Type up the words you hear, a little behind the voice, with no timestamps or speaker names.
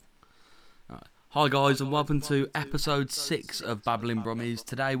Hi guys, and welcome to episode 6 of Babbling Brummies.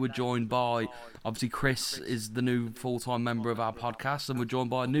 Today we're joined by, obviously Chris is the new full-time member of our podcast, and we're joined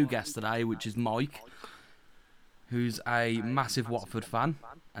by a new guest today, which is Mike, who's a massive Watford fan.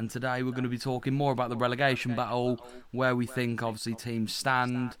 And today we're going to be talking more about the relegation battle, where we think obviously teams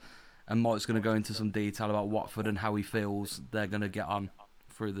stand, and Mike's going to go into some detail about Watford and how he feels they're going to get on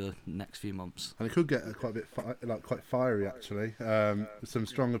through the next few months. And it could get quite a bit quite fiery actually. Some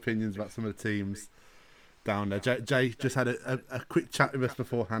strong opinions about some of the teams down there. Jay just had a quick chat with us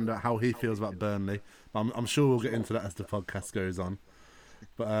beforehand about how he feels about Burnley. I'm sure we'll get into that as the podcast goes on.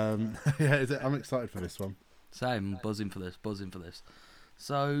 But I'm excited for this one. Same, buzzing for this.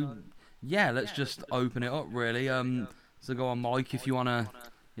 So yeah, let's just open it up really. So go on, Mike, if you want to,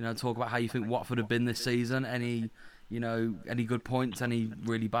 talk about how you think Watford have been this season. Any good points, any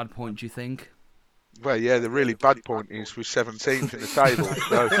really bad points you think? Well, yeah, the really bad point is we're 17th in the table.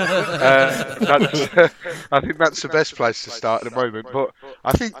 So I think that's the best place to start at the moment. But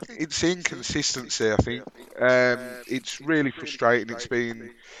I think it's the inconsistency. I think it's really frustrating. It's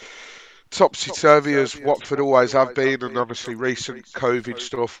been topsy-turvy as Watford always have been, and obviously recent COVID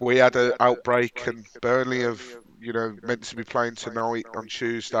stuff. We had an outbreak, and Burnley have, meant to be playing tonight on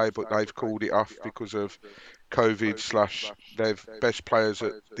Tuesday, but they've called it off because of COVID / their best players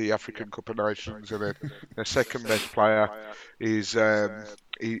at the African Cup of Nations, and then their second best player is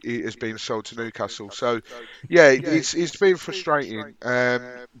he has been sold to Newcastle. So yeah, it's been frustrating,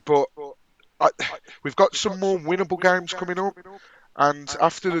 but we've got some more winnable games coming up. And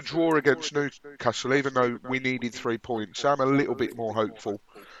after the draw against Newcastle, even though we needed 3 points, I'm a little bit more hopeful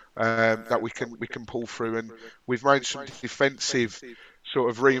that we can pull through. And we've made some defensive sort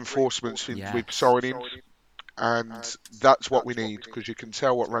of reinforcements with signings, and that's what we need, because you can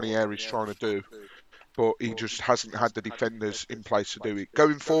tell what Ranieri is trying to do, but he just hasn't had the defenders in place to do it.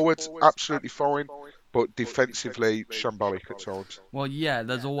 Going forward, absolutely fine, but defensively, shambolic at times. Well, yeah,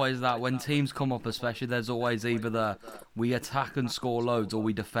 there's always that. When teams come up especially, there's always either we attack and score loads, or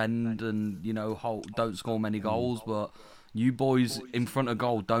we defend and, don't score many goals. But you boys in front of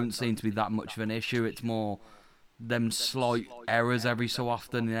goal don't seem to be that much of an issue. It's more them slight errors every so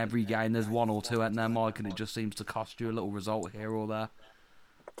often in every game. There's one or two, ain't there, Mike? And it just seems to cost you a little result here or there.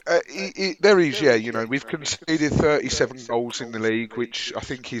 There is, yeah. We've conceded 37 goals in the league, which I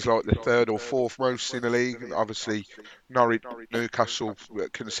think is like the third or fourth most in the league. Obviously, Norwich, Newcastle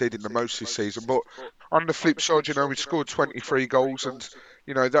conceding the most this season. But on the flip side, we scored 23 goals, and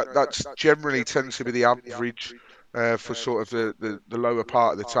that's generally tends to be the average for sort of the lower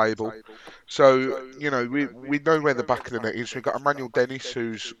part of the table. So, we know where the back of the net is. We've got Emmanuel Dennis,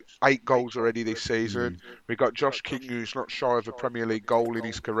 who's 8 goals already this season. We've got Josh King, who's not shy of a Premier League goal in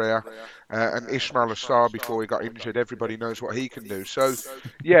his career. And Ismail Assar, before he got injured, everybody knows what he can do. So,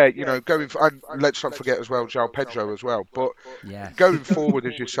 yeah, and let's not forget as well, João Pedro as well. But going forward,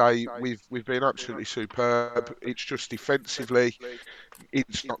 as you say, we've been absolutely superb. It's just defensively,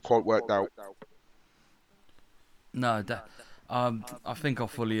 it's not quite worked out. No, I think I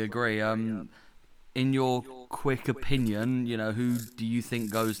fully agree. In your quick opinion, who do you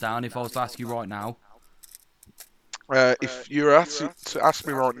think goes down? If I was to ask you right now, if you were to ask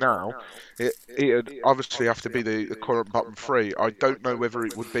me right now, it'd obviously have to be the current bottom 3. I don't know whether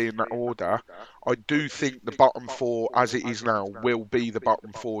it would be in that order. I do think the bottom 4, as it is now, will be the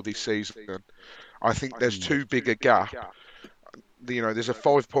bottom 4 this season. I think there's too big a gap. There's a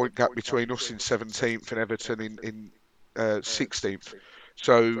 5-point gap between us in 17th and Everton in 16th.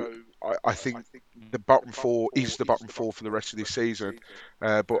 So I think the bottom 4 is the bottom 4 for the rest of this season.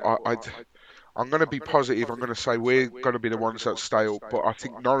 But I'm going to be positive. I'm going to say we're going to be the ones that stay up. But I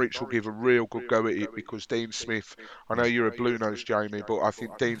think Norwich will give a real good go at it, because Dean Smith, I know you're a Blue Nose, Jamie, but I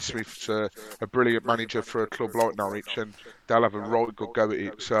think Dean Smith's a brilliant manager for a club like Norwich, and they'll have a right good go at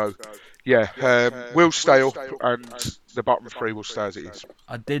it. So, yeah, we'll stay up, and the bottom 3 will stay as it is.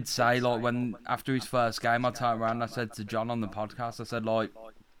 I did say, when after his first game, I turned around and I said to John on the podcast, I said,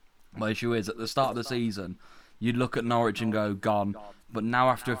 my issue is, at the start of the season, you'd look at Norwich and go, gone. But now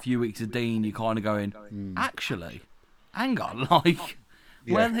after a few weeks of Dean, you're kind of going, actually, hang on,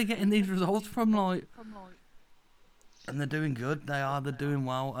 where are they getting these results from, And they're doing good. They're doing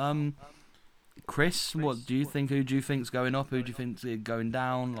well. Chris, what do you think? Who do you think's going up? Who do you think's going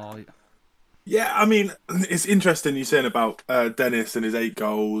down? Yeah, I mean, it's interesting you're saying about Dennis and his 8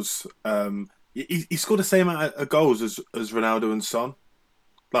 goals. He scored the same amount of goals as Ronaldo and Son.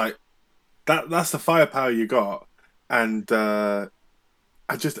 That's the firepower you got, and I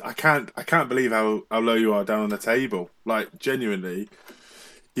can't believe how low you are down on the table. Genuinely,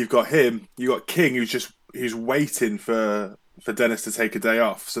 you've got him, you got King, who's waiting for for Dennis to take a day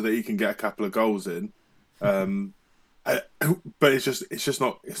off so that he can get a couple of goals in. But it's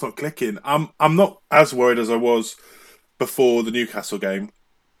not clicking. I'm not as worried as I was before the Newcastle game.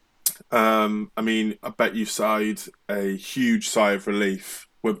 I mean, I bet you sighed a huge sigh of relief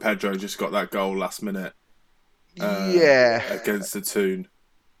when Pedro just got that goal last minute against the Toon.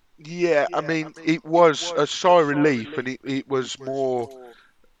 Yeah, I mean, it was a sigh of relief, and it was more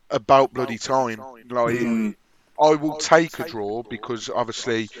about bloody time. Like, I will take a draw because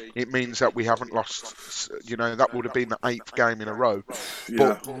obviously it means that we haven't lost. You know, that would have been the 8th game in a row.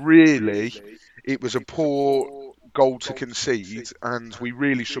 Yeah. But really, it was a poor goal to concede, and we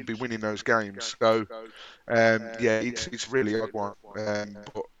really should be winning those games. So, yeah, it's really a odd one.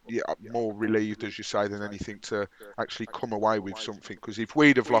 But yeah, I'm more relieved, as you say, than anything to actually come away with something. Because if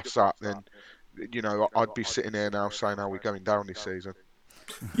we'd have lost that, then you know I'd be sitting here now saying, "Are we going down this season?"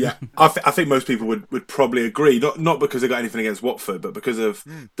 Yeah, I think most people would probably agree. Not because they got anything against Watford, but because of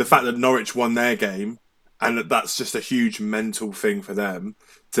the fact that Norwich won their game, and that's just a huge mental thing for them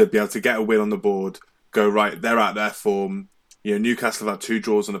to be able to get a win on the board. Go right, they're at their form. You know, Newcastle have had 2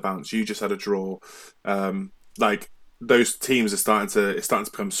 draws on the bounce. You just had a draw. Like those teams are starting to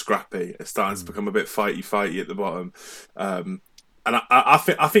become scrappy. It's starting to become a bit fighty at the bottom. And I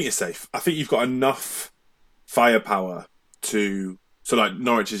think you're safe. I think you've got enough firepower to. So, like,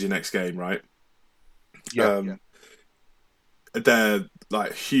 Norwich is your next game, right? Yeah. They're,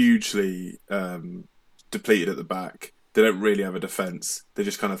 like, hugely depleted at the back. They don't really have a defence. They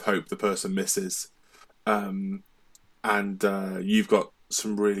just kind of hope the person misses. And you've got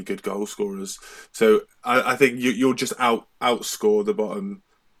some really good goal scorers. So, I think you'll just outscore the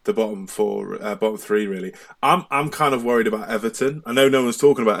bottom 4, bottom 3, really. I'm kind of worried about Everton. I know no one's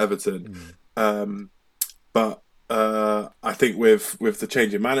talking about Everton, but I think with the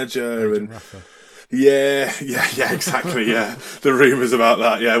change in manager and yeah, exactly, yeah. The rumours about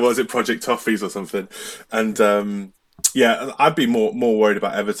that, yeah, was it Project Toffees or something? And yeah, I'd be more worried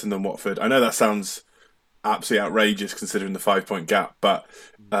about Everton than Watford. I know that sounds absolutely outrageous considering the 5-point gap, but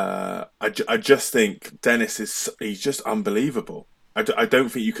I just think Dennis he's just unbelievable. I don't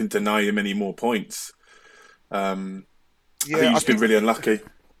think you can deny him any more points. I think he's just been really unlucky.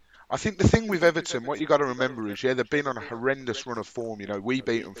 I think the thing with Everton, what you got to remember is, they've been on a horrendous run of form. You know, we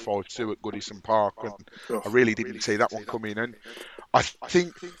beat them 5-2 at Goodison Park, and I really didn't see that one coming. And I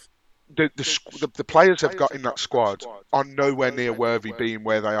think the players they've got in that squad are nowhere near worthy being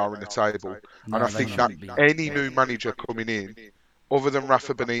where they are in the table. And I think that any new manager coming in, other than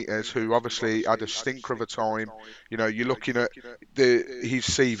Rafa Benitez, who obviously had a stinker of a time, you know, you're looking at his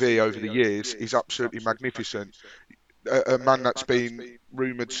CV over the years, is absolutely magnificent. A man that's been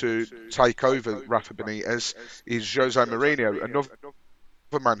rumoured to take over Rafa Benitez is Jose Mourinho, another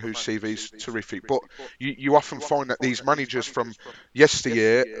man whose CV is terrific. But you often find that these managers from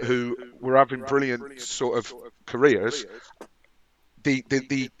yesteryear who were having brilliant sort of careers, the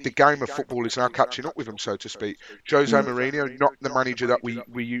game of football is now catching up with them, so to speak. Jose Mourinho, not the manager that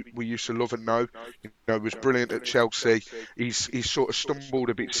we used to love and know, was brilliant at Chelsea. He's sort of stumbled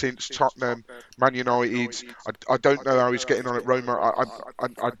a bit since Tottenham, Man United. I don't know how he's getting on at Roma.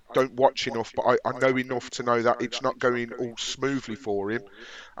 I don't watch enough, but I know enough to know that it's not going all smoothly for him.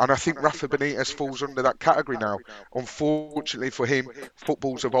 And I think Rafa Benitez falls under that category now. Unfortunately for him,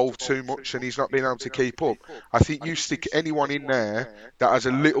 football's evolved too much and he's not been able to keep up. I think you stick anyone in there that has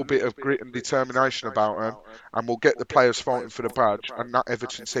a little bit of grit and determination about them and will get the players fighting for the badge, and that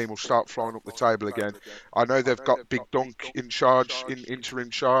Everton team will start flying up the table again. I know they've got Big Dunk in charge, in interim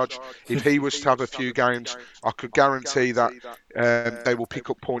charge. If he was to have a few games, I could guarantee that they will pick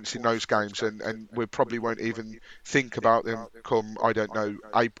up points in those games, and we probably won't even think about them come, I don't know,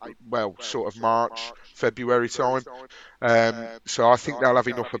 sort of March, February time. So I think they'll have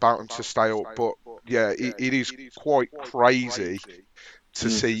enough about them to stay up. But yeah, it is quite crazy to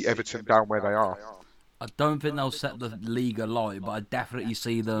see Everton down where they are. I don't think they'll set the league alight, but I definitely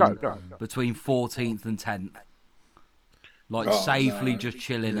see them between 14th and 10th. Safely just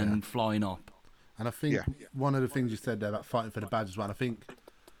chilling and flying up. And I think one of the things you said there about fighting for the badge as well, I think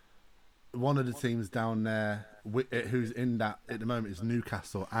one of the teams down there who's in that at the moment is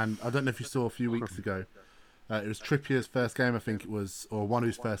Newcastle. And I don't know if you saw a few weeks ago, it was Trippier's first game, I think it was, or one of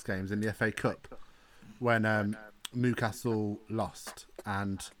his first games in the FA Cup, when Newcastle lost.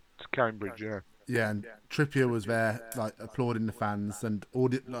 And to Cambridge, yeah, and Trippier was there, applauding the fans, and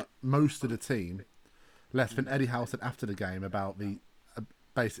most of the team left. And Eddie Howe said after the game about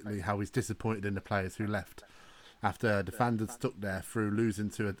basically how he's disappointed in the players who left after the fans had stuck there through losing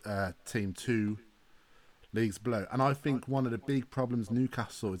to a team 2 leagues below. And I think one of the big problems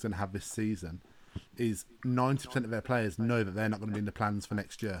Newcastle is going to have this season is 90% of their players know that they're not going to be in the plans for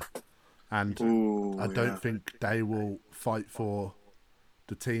next year. And I don't think they will fight for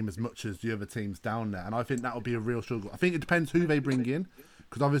the team as much as the other teams down there. And I think that will be a real struggle. I think it depends who they bring in,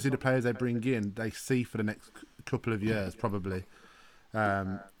 because obviously the players they bring in, they see for the next couple of years probably.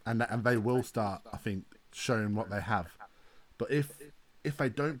 And they will start, I think, showing what they have. But if they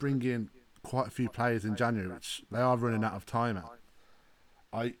don't bring in quite a few players in January, which they are running out of time at,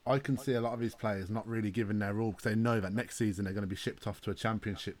 I can see a lot of these players not really giving their all, because they know that next season they're going to be shipped off to a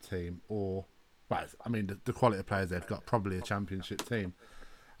championship team, or, well, I mean, the quality of players they've got, probably a championship team.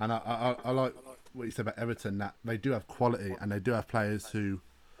 And I like what you said about Everton, that they do have quality and they do have players who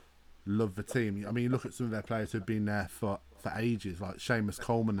love the team. I mean, you look at some of their players who've been there for ages, like Seamus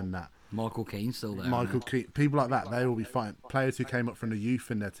Coleman and that. Michael Keane's still there. Michael Keane, people like that, they will be fighting. Players who came up from the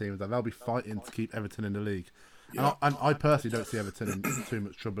youth in their teams, they'll be fighting to keep Everton in the league. Yeah. And I personally don't see Everton in too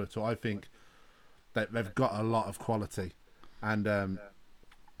much trouble at all. I think that they've got a lot of quality, and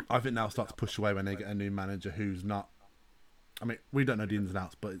I think they'll start to push away when they get a new manager who's not. I mean, we don't know the ins and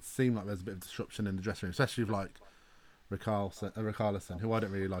outs, but it seemed like there's a bit of disruption in the dressing room, especially with like Richarlison, who I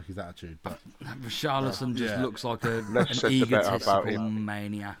don't really like his attitude. But Richarlison just looks like an egotistical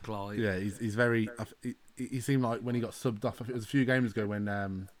maniac. Like, yeah, he's very. He seemed like when he got subbed off. I think it was a few games ago when I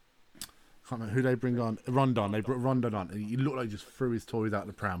can't remember who they bring on. Rondon. They brought Rondon on, and he looked like he just threw his toys out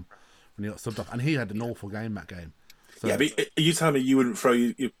the pram when he got subbed off, and he had an awful game that game. So, yeah, but are you telling me you wouldn't throw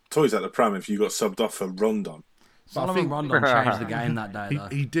your toys out the pram if you got subbed off for Rondon? Solomon Rondon changed the game that day, though.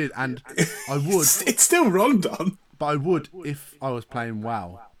 He did, and I would. It's still Rondon. But I would if I was playing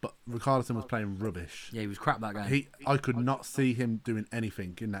well. But Richarlison was playing rubbish. Yeah, he was crap that game. I could not see him doing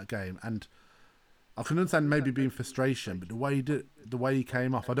anything in that game, and I can understand maybe being frustration, but the way he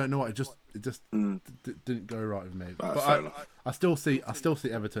came off, I don't know what it just didn't go right with me. But I still see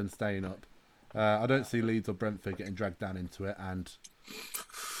Everton staying up. I don't see Leeds or Brentford getting dragged down into it, and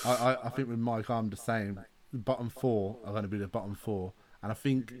I think with Mike, I'm the same. The bottom four are going to be the bottom four, and I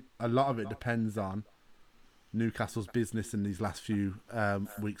think a lot of it depends on Newcastle's business in these last few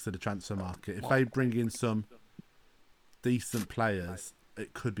weeks of the transfer market. If they bring in some decent players,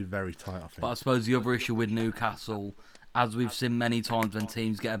 it could be very tight, I think. But I suppose the other issue with Newcastle, as we've seen many times when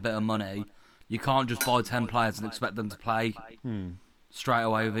teams get a bit of money, you can't just buy 10 players and expect them to play straight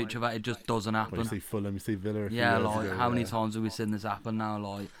away with each other. It just doesn't happen. Well, you see Fulham, you see Villa. Yeah, like how many times have we seen this happen now?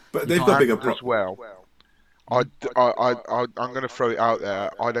 Like, but they've got bigger problems as well. I'm going to throw it out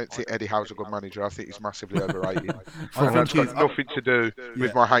there. I don't think Eddie Howe's a good manager. I think he's massively overrated. And that's got nothing to do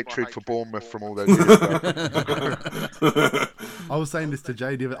with my hatred for Bournemouth from all those years ago. I was saying this to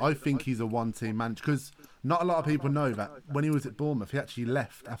Jay the other. I think he's a one-team manager, because not a lot of people know that when he was at Bournemouth, he actually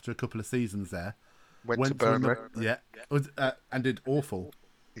left after a couple of seasons there. Went to Burnley. And did awful.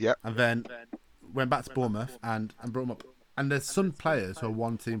 Yeah. And then went back to Bournemouth and brought him up. And there's some players who are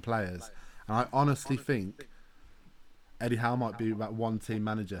one-team players, and I honestly think Eddie Howe might be that one-team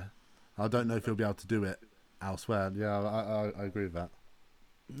manager. I don't know if he'll be able to do it elsewhere. Yeah, I agree with that.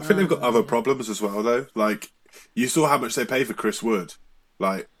 I think they've got other problems as well, though. Like, you saw how much they paid for Chris Wood.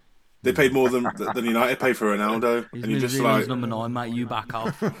 Like, they paid more than United paid for Ronaldo. He's and New you just Zealand's like number 9, mate. You back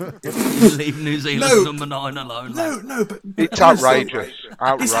off. Leave New Zealand's number 9 alone. No, but it's outrageous.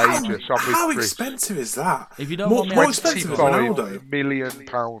 Outrageous. How expensive is that? If you don't more, want more expensive than Ronaldo. £25 million.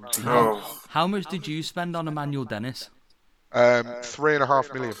 How much did you spend on Emmanuel Dennis?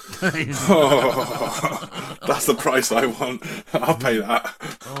 $3.5 million. That's the price I want. I'll pay that.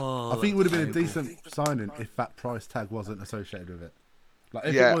 I think it would have been a decent signing if that price tag wasn't associated with it. Like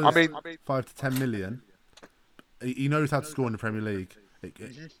if it was 5 to 10 million, he knows how to score in the Premier League. It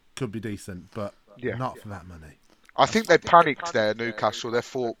could be decent, but not for that money. I think they panicked there, Newcastle. They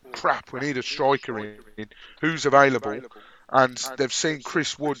thought, crap, we need a striker in. Who's available? And they've seen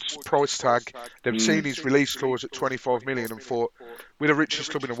Chris Wood's price tag. They've seen his release clause at 25 million and thought, we're the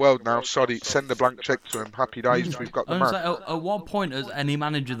richest club in the world now. Sorry, send a blank cheque to him. Happy days, we've got the man. At what point, as any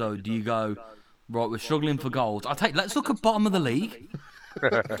manager though, do you go, right, we're struggling for goals? Let's look at bottom of the league.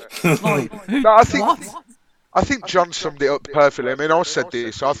 I think John summed it up perfectly. I mean, I said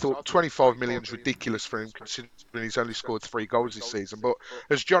this. I thought 25 million is ridiculous for him, considering he's only scored 3 goals this season. But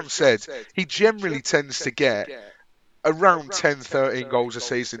as John said, he generally tends to get around 10, 13 goals a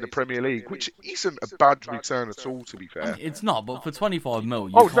season in the Premier League, which isn't a bad return at all, to be fair. It's not, but for 25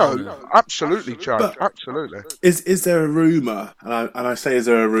 mil, absolutely, Chad, absolutely. Is there a rumour, and I say is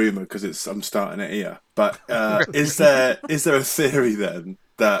there a rumour because I'm starting it here, but is there a theory then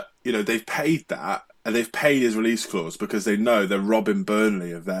that, you know, they've paid that and they've paid his release clause because they know they're robbing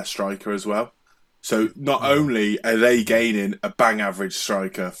Burnley of their striker as well? So not only are they gaining a bang average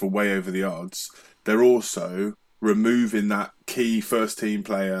striker for way over the odds, they're also removing that key first team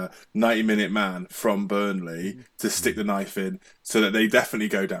player, 90-minute man from Burnley to stick the knife in, so that they definitely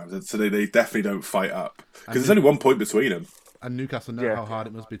go down, so they definitely don't fight up. Because there's only 1 point between them. And Newcastle know how hard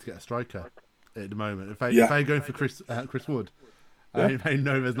it must be to get a striker at the moment. If they're going for Chris Wood, they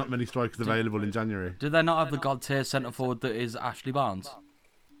know there's not many strikers available in January. Do they not have the god tier centre forward that is Ashley Barnes?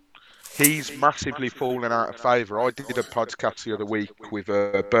 He's massively fallen out of favour. I did a podcast the other week with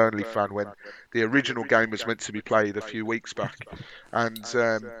a Burnley fan when the original game was meant to be played a few weeks back, and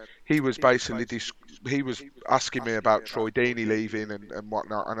he was basically he was asking me about Troy Deeney leaving and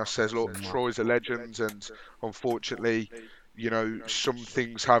whatnot, and I says, look, Troy's a legend, and unfortunately, you know, some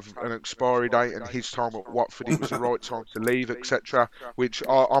things have an expiry date, and his time at Watford, it was the right time to leave, etc. Which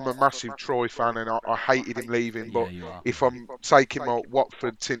I'm a massive Troy fan, and I hated him leaving. But if I'm taking my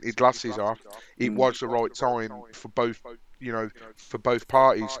Watford tinted glasses off, it was the right time for both, you know, for both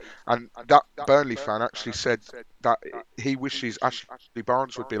parties. And that Burnley fan actually said that he wishes Ashley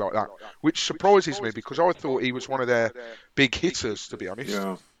Barnes would be like that, which surprises me because I thought he was one of their big hitters, to be honest.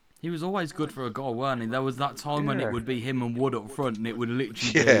 Yeah. He was always good for a goal, weren't he? There was that time when it would be him and Wood up front, and it would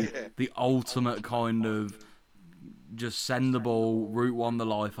literally be the ultimate kind of just send the ball, root one the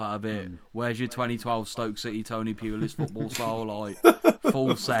life out of it. Where's your 2012 Stoke City Tony Pulis football style? Like,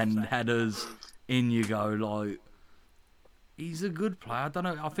 full send, headers, in you go. Like, he's a good player. I don't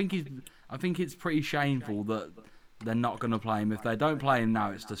know. I think it's pretty shameful that they're not going to play him. If they don't play him now,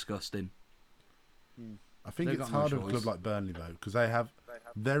 it's disgusting. I think it's hard with a club like Burnley, though, because they have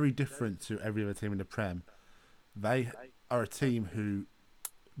very different to every other team in the Prem. They are a team who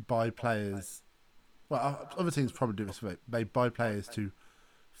buy players. Well, other teams probably do this. They buy players to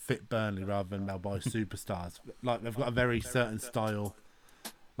fit Burnley rather than they'll buy superstars. Like, they've got a very certain style.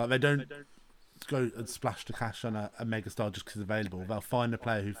 Like, they don't go and splash the cash on a megastar just because it's available. They'll find a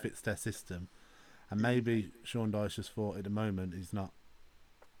player who fits their system. And maybe Sean Dyche just thought at the moment he's not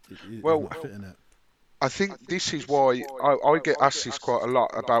fitting it. I think this is why I get asked this quite a lot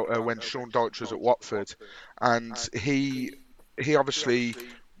about when Sean Dyche was at Watford, and he obviously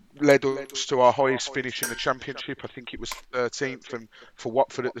led us to our highest finish in the Championship. I think it was 13th, and for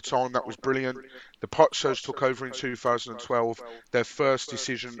Watford at the time, that was brilliant. The Pozzos took over in 2012. Their first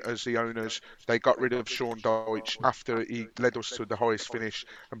decision as the owners, they got rid of Sean Dyche after he led us to the highest finish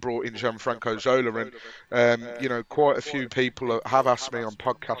and brought in Gianfranco Zola. And, you know, quite a few people have asked me on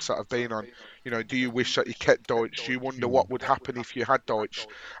podcasts that I've been on, you know, do you wish that you kept Dyche? Do you wonder what would happen if you had Dyche?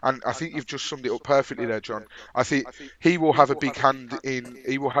 And I think you've just summed it up perfectly there, John. I think he will have a big say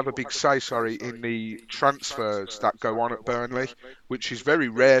in the transfers that go on at Burnley, which is very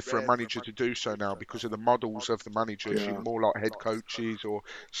rare for a manager to do so now because of the models of the managers. You're more like head coaches or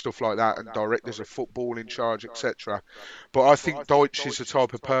stuff like that, and directors of football in charge, etc. But I think Dyche is the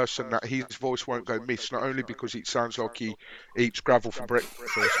type of person that his voice won't go missed, not only because it sounds like he eats gravel for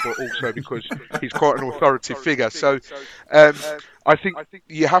breakfast, but also because he's quite an authoritative figure. So I think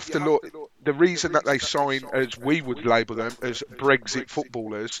you have to look. The reason that they sign, as we would label them, as Brexit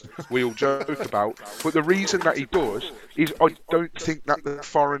footballers, we all joke about, but the reason that he does is I don't think that the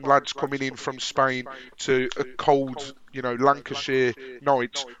foreign lads coming in from Spain to a cold, you know, Lancashire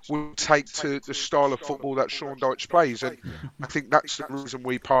night will take to the style of football that Sean Dyche plays. And I think that's the reason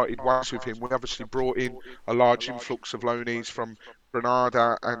we parted ways with him. We obviously brought in a large influx of loanees from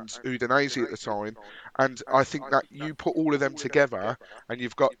Granada and Udinese at the time, and I think that you put all of them together and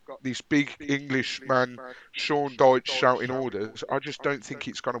you've got this big Englishman Sean Dyche shouting orders. I just don't think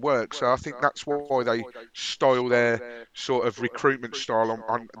it's going to work. So I think that's why they style their sort of recruitment style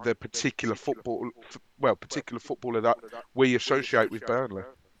on the particular footballer that we associate with Burnley.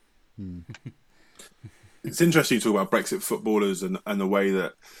 It's interesting to talk about Brexit footballers and the way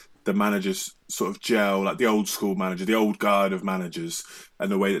that the managers sort of gel, like the old school manager, the old guard of managers,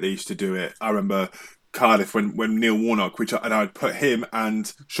 and the way that they used to do it. I remember Cardiff when Neil Warnock, I'd put him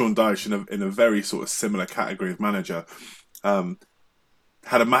and Sean Dyche in a very sort of similar category of manager. He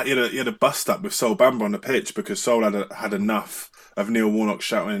had a bust up with Sol Bamba on the pitch because Sol had enough of Neil Warnock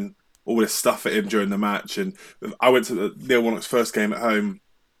shouting all this stuff at him during the match. And I went to Neil Warnock's first game at home,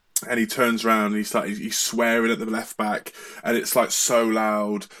 and he turns around and he's swearing at the left back, and it's like so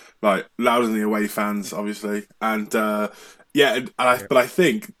loud, like louder than the away fans, obviously. And but I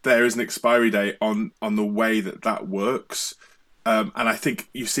think there is an expiry date on the way that works. And I think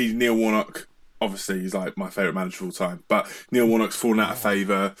you see Neil Warnock, obviously he's like my favourite manager of all time, but Neil Warnock's fallen out of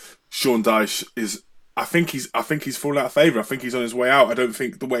favour. Sean Dyche is, I think he's fallen out of favour. I think he's on his way out. I don't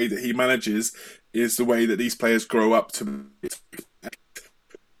think the way that he manages is the way that these players grow up to.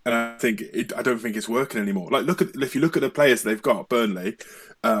 and I don't think it's working anymore. Like, if you look at the players they've got, Burnley,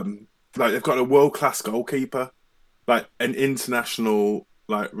 like they've got a world class goalkeeper, like an international,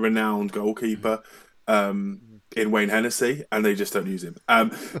 like renowned goalkeeper, in Wayne Hennessy, and they just don't use him.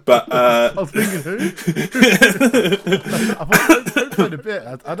 But I was thinking who? I thought Pope played a bit.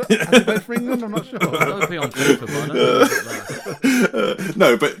 I don't. Has he played for England? I'm not sure. I'll be on FIFA, but I don't know that.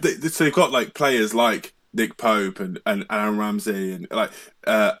 No, but so they've got like players like Nick Pope and Aaron Ramsey and like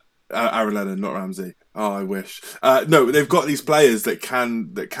Aaron Lennon, not Ramsey. Oh, I wish. No, they've got these players that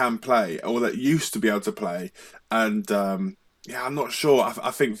can play or that used to be able to play, and yeah, I'm not sure.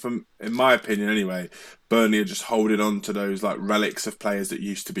 I think, in my opinion, anyway, Burnley are just holding on to those like relics of players that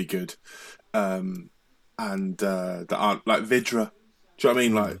used to be good, and that aren't like Vidra. Do you know what I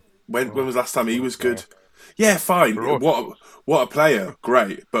mean? Like when was the last time he was good? Yeah, fine. What a player,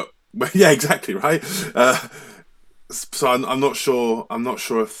 great. But yeah, exactly right. So I'm not sure. I'm not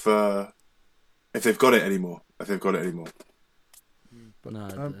sure if they've got it anymore. But,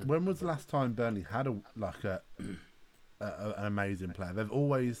 when was the last time Burnley had an amazing player? They've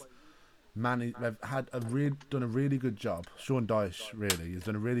always managed. They've done a really good job. Sean Dyche really has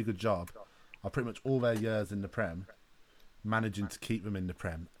done a really good job of pretty much all their years in the Prem, managing to keep them in the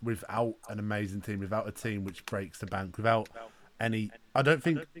Prem without an amazing team, without a team which breaks the bank, without any. I don't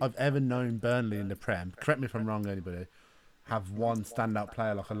think I've ever known Burnley in the Prem. Correct me if I'm wrong, anybody. Have one standout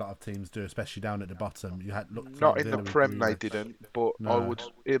player like a lot of teams do, especially down at the bottom. You had not in the Prem, they didn't, but no. I would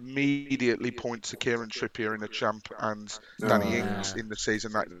immediately point to Kieran Trippier in the Champ and Danny Ings in the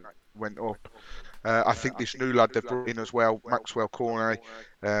season that went up. I think this new lad they've brought in as well, Maxwell Cornet,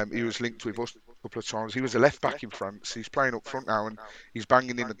 he was linked with us a couple of times. He was a left back in France. He's playing up front now and he's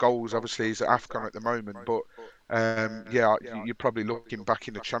banging in the goals. Obviously, he's at AFCON at the moment, but yeah, you're probably looking back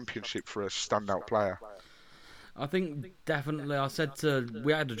in the Championship for a standout player. I think definitely.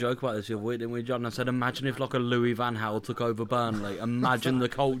 We had a joke about this the other week, didn't we, John? I said, imagine if like a Louis Van Gaal took over Burnley. Imagine the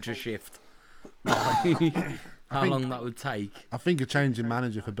culture shift. How long that would take. I think a change in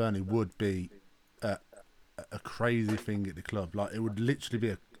manager for Burnley would be a crazy thing at the club. Like, it would literally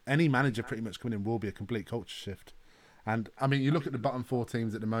be any manager pretty much coming in will be a complete culture shift. And I mean, you look at the bottom four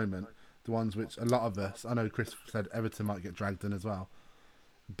teams at the moment, the ones which a lot of us, I know Chris said Everton might get dragged in as well.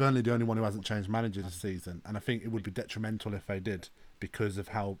 Burnley the only one who hasn't changed manager this season, and I think it would be detrimental if they did because of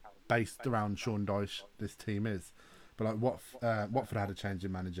how based around Sean Dyche this team is. But like Watford had a change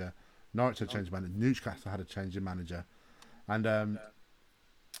in manager, Norwich had a change in manager, Newcastle had a change in manager, and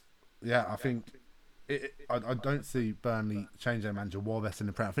yeah, I think I don't see Burnley changing their manager while they're in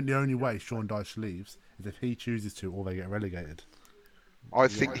the Prem. I think the only way Sean Dyche leaves is if he chooses to, or they get relegated. I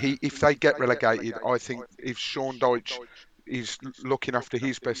think if they get relegated, I think if Sean Dyche is looking after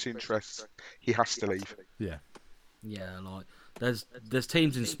his best interests, he has to leave. Yeah, like there's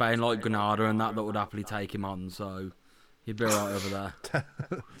teams in Spain like Granada and that would happily take him on, so he'd be right over there.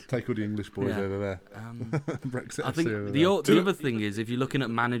 Take all the English boys over there. Brexit. I think the other thing is, if you're looking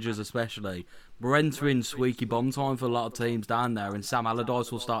at managers especially, we're entering squeaky bomb time for a lot of teams down there, and Sam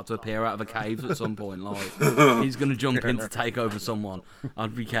Allardyce will start to appear out of a cave at some point. Like, he's going to jump in to take over someone.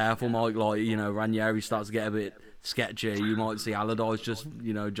 I'd be careful, Mike. Like, Ranieri starts to get a bit sketchy. You might see Allardyce just,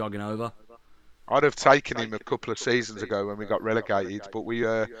 jogging over. I'd have taken him a couple of seasons ago when we got relegated, but we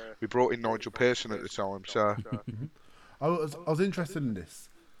brought in Nigel Pearson at the time. So I was interested in this,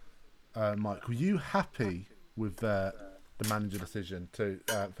 Mike. Were you happy with the manager decision for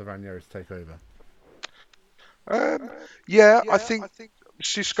Ranieri to take over? Yeah, I think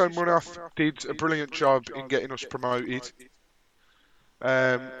Xisco Munoz did a brilliant job in getting us promoted.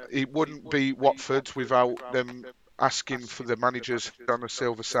 It wouldn't be Watford without them asking for the managers on a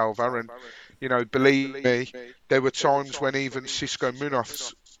silver salver, and believe me, there were times when even Xisco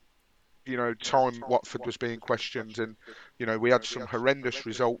Munoz, time Watford was being questioned, and we had some horrendous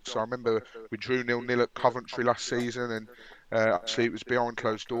results. I remember we drew 0-0 at Coventry last season, and actually it was behind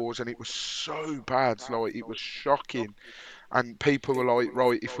closed doors, and it was so bad, like it was shocking. And people were like,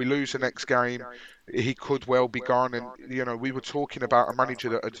 right, if we lose the next game, he could well be gone. And we were talking about a manager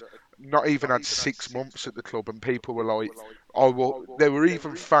that had not even had 6 months at the club, and people were like, oh well. There were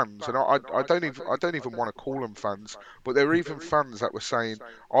even fans, and I don't even want to call them fans, but there were even fans that were saying,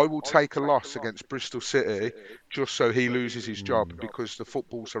 I will take a loss against Bristol City just so he loses his job because the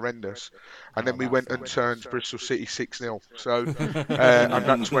football's horrendous. And then we went and turned Bristol City 6-0. So and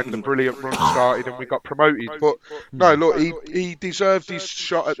that's when the brilliant run started and we got promoted. But no, look, he deserved his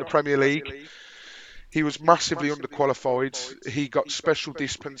shot at the Premier League. He was massively underqualified. He got special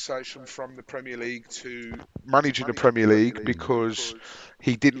dispensation from the Premier League to manage in the Premier League because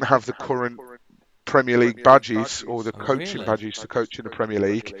he didn't have the current Premier League badges or the Oh, coaching really? badges to coach in the Premier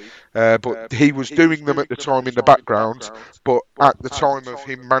League, but he was doing them at the time in the background. But at the time of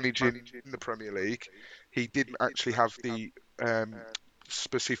him managing the Premier League, he didn't actually have the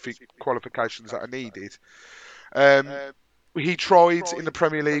specific qualifications that I needed. Um, he tried in the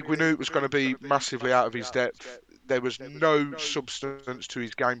Premier League. We knew it was going to be massively out of his depth. There was no substance to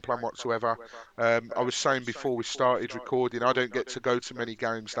his game plan whatsoever. I was saying before we started recording, I don't get to go to many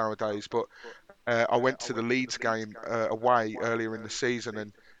games nowadays, but I went to the Leeds game away earlier in the season,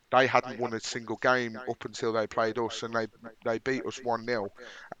 and they hadn't won a single game up until they played us, and they beat us 1-0.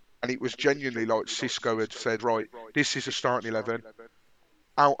 And it was genuinely like Cisco had said, right, this is a starting 11.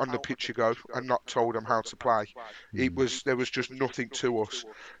 Out on the pitch you go, and not told them how to play. There was just nothing to us.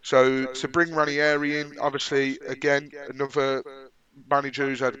 So to bring Ranieri in, obviously again another manager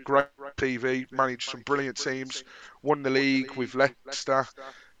who's had great TV, managed some brilliant teams, won the league with Leicester.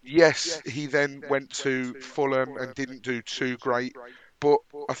 Yes, he then went to Fulham and didn't do too great, but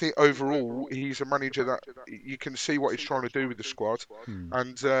I think overall he's a manager that you can see what he's trying to do with the squad,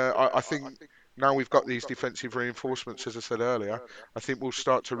 and I think now we've got these defensive reinforcements, as I said earlier, I think we'll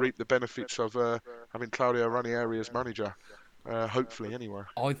start to reap the benefits of having Claudio Ranieri as manager, hopefully anyway.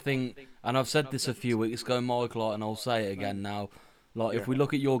 I think, and I've said this a few weeks ago, Michael, and I'll say it again now. Like, if we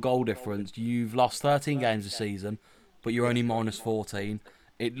look at your goal difference, you've lost 13 games this season, but you're only minus 14.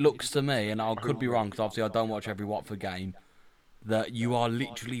 It looks to me, and I could be wrong, because obviously I don't watch every Watford game, that you are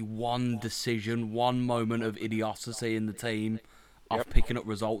literally one decision, one moment of idiocy in the team of picking up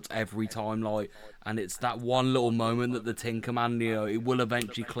results every time, and it's that one little moment that the Tinker Man, it will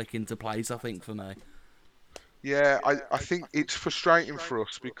eventually click into place, I think, for me. Yeah, I think it's frustrating for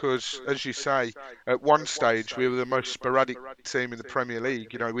us because, as you say, at one stage we were the most sporadic team in the Premier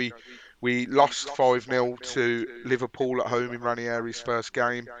League. We lost 5-0 to Liverpool at home in Ranieri's first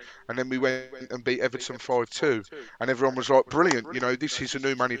game, and then we went and beat Everton 5-2, and everyone was like, brilliant, this is a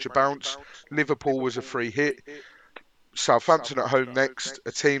new manager bounce. Liverpool was a free hit. Southampton at home next,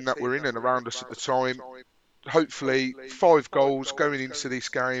 a team that were in and around us at the time. Hopefully 5 goals going into this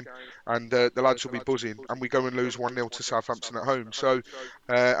game, and the lads will be buzzing, and we go and lose 1-0 to Southampton at home. So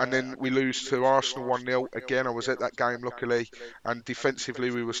and then we lose to Arsenal 1-0 again. I was at that game luckily, and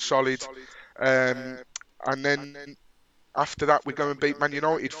defensively we were solid, and then after that we go and beat Man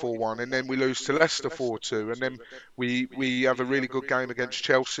United 4-1, and then we lose to Leicester 4-2, and then we have a really good game against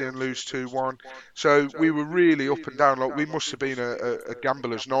Chelsea and lose 2-1. So we were really up and down. Like, we must have been a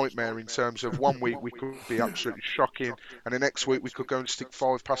gambler's nightmare in terms of one week we could be absolutely shocking, and the next week we could go and stick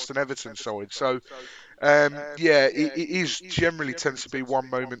 5 past an Everton side. So yeah, it is generally tends to be one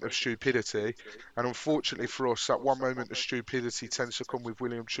moment of stupidity, and unfortunately for us, that one moment of stupidity tends to come with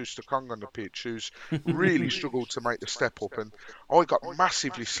William Schuster-Kong on the pitch, who's really struggled to make the step up. And I got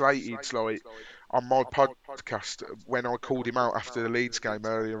massively slated, like, on my podcast when I called him out after the Leeds game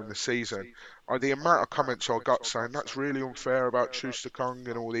earlier in the season. The amount of comments I got saying that's really unfair about Schuster-Kong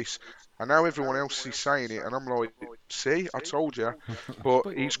and all this. And now everyone else is saying it, and I'm like, see, I told you.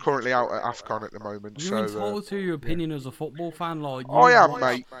 But he's currently out at AFCON at the moment. You're entitled to your opinion as a football fan. Like, I am,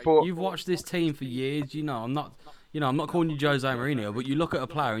 mate. But you've watched this team for years. I'm not calling you Jose Mourinho, but you look at a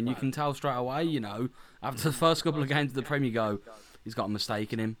player and you can tell straight away. After the first couple of games of the Premier, you go, he's got a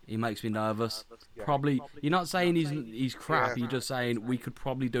mistake in him. He makes me nervous. Probably, you're not saying he's crap. You're just saying we could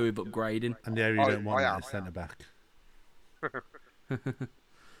probably do with upgrading. And the area you don't want that is centre back.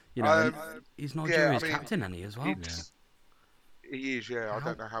 He's Nigeria's captain, and he as well. He is, yeah. I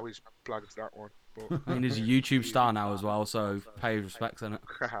don't know how he's plugged that one. But I mean, he's a YouTube star now as well, so pay his respects, innit?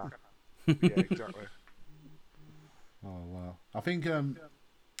 yeah, exactly. Oh wow! I think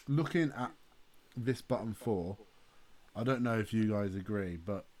looking at this bottom 4, I don't know if you guys agree,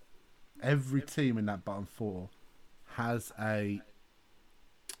 but every team in that bottom 4 has I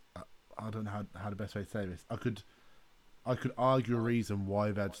don't know how the best way to say this. I could argue a reason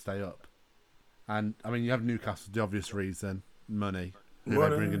why they'd stay up, and I mean you have Newcastle, the obvious reason, money, who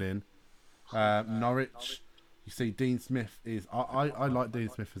they're bringing in. Norwich, you see Dean Smith is. I like Dean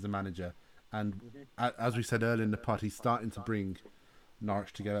Smith as a manager, and as we said earlier in the pod, he's starting to bring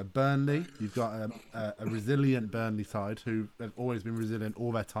Norwich together. Burnley, you've got a resilient Burnley side who have always been resilient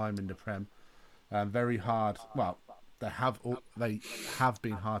all their time in the Prem. Very hard. Well, they have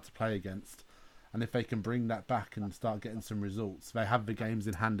been hard to play against. And if they can bring that back and start getting some results, they have the games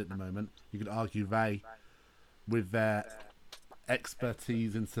in hand at the moment. You could argue they, with their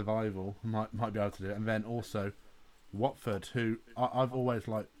expertise in survival, might be able to do it. And then also Watford, who I've always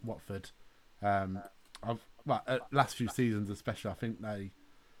liked Watford. Last few seasons especially, I think they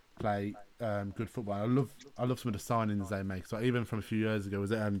play good football. I love some of the signings they make. So even from a few years ago,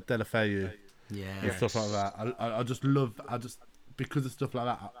 was it Delafeu? and stuff like that. I just love, because of stuff like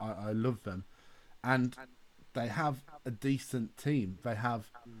that, I love them, and they have a decent team. They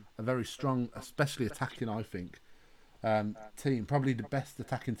have a very strong, especially attacking, I think, team. Probably the best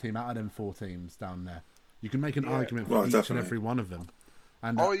attacking team out of them 4 teams down there. You can make an argument for each and every one of them.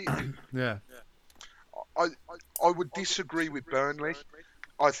 And I would disagree with Burnley.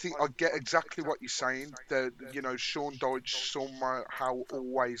 I think I get exactly what you're saying. Sean Dyche somehow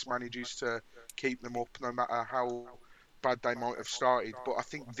always manages to keep them up, no matter how bad they might have started. But I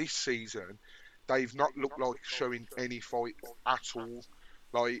think this season, they've not looked like showing any fight at all.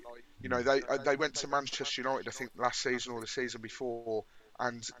 Like, they went to Manchester United, I think, last season or the season before,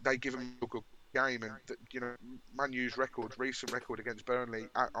 and they give them a good game. And Man U's recent record against Burnley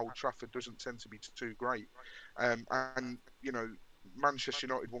at Old Trafford doesn't tend to be too great. Manchester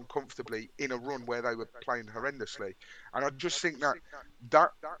United won comfortably in a run where they were playing horrendously. And I just think that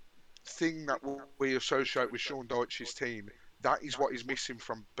thing that we associate with Sean Dyche's team, that is what is missing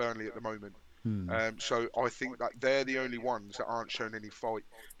from Burnley at the moment. So I think that they're the only ones that aren't showing any fight.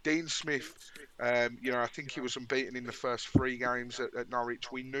 Dean Smith, I think he was unbeaten in the first 3 games at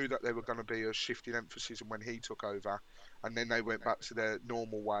Norwich. We knew that there were going to be a shift in emphasis when he took over, and then they went back to their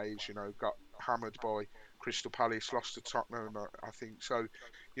normal ways. Got hammered by Crystal Palace, lost to Tottenham, I think. So,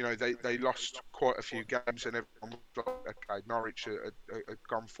 they lost quite a few games, and everyone was like, okay, Norwich had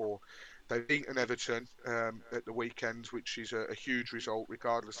gone for. They've beaten Everton at the weekend, which is a huge result,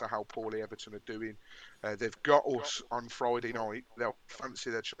 regardless of how poorly Everton are doing. They've got us on Friday night. They'll fancy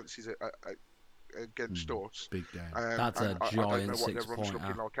their chances against us. Big game. That's a giant 6-pointer. I don't know what their run's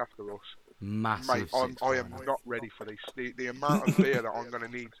looking like after us. Massive. Mate, I am not ready for this. The amount of beer that I'm going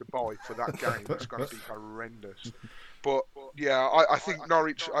to need to buy for that game is going to be horrendous. But yeah, I think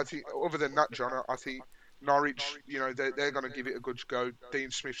Norwich. I think other than that, John, I think Norwich, they're going to give it a good go.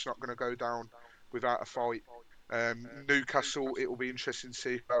 Dean Smith's not going to go down without a fight. Newcastle, it will be interesting to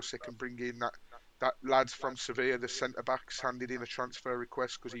see how else they can bring in that lad from Sevilla, the centre-back's handed in a transfer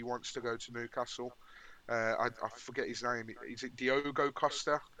request because he wants to go to Newcastle. I forget his name. Is it Diogo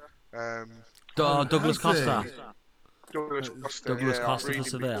Costa? Douglas Costa. Douglas Costa. Douglas Costa for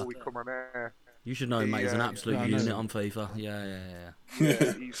Sevilla. We come on air. You should know him, mate. He's an absolute unit on FIFA. Yeah,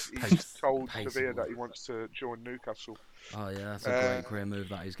 he's told Sevilla that he wants to join Newcastle. Oh yeah, that's a great career move.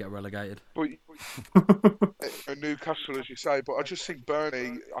 That he's get relegated. But Newcastle, as you say. But I just think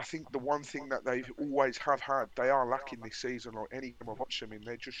Burnley. I think the one thing that they always have had, they are lacking this season. Like any game I've watched them in,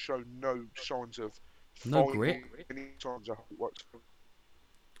 they just show no signs of grit. Any signs of what's.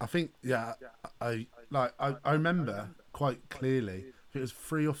 I think, I remember quite clearly. It was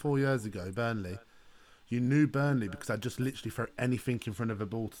 3 or 4 years ago, Burnley. You knew Burnley because I'd just literally throw anything in front of a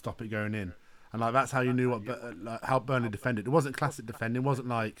ball to stop it going in, and that's how you knew how Burnley defended. It wasn't classic defending. It wasn't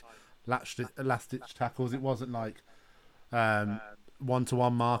like last-ditch tackles. It wasn't like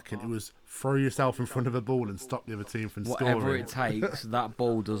one-to-one marking. It was throw yourself in front of a ball and stop the other team from scoring. Whatever it takes, that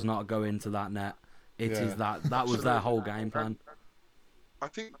ball does not go into that net. It is that was their whole game plan. I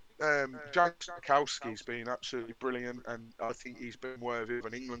think Jack Tarkowski's been absolutely brilliant, and I think he's been worthy of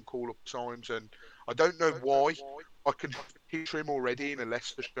an England call-up times. And I don't know why. I can picture him already in a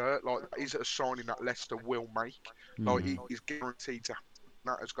Leicester shirt. Like, is it a signing that Leicester will make? Like, he's guaranteed to.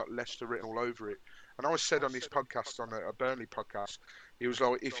 That has got Leicester written all over it. And I said on this podcast, on a Burnley podcast, he was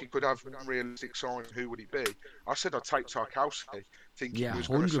like, if you could have one realistic sign, who would it be? I said I'd take Tarkowski, thinking he was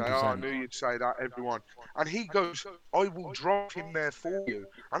going to say, I knew you'd say that, everyone. And he goes, I will drop him there for you.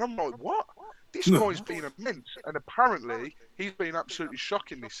 And I'm like, what? This guy's been immense. And apparently, he's been absolutely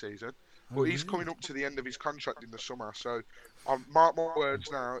shocking this season. But he's coming up to the end of his contract in the summer. So, mark my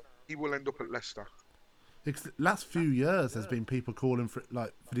words now, he will end up at Leicester. The last few years, there's been people calling for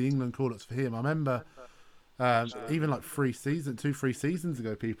the England call-ups for him. I remember even like 3 seasons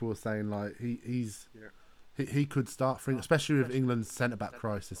ago, people were saying like he could start for, especially with England's centre-back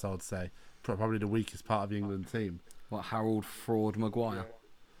crisis. I would say probably the weakest part of the England team. What, Harold Fraud Maguire?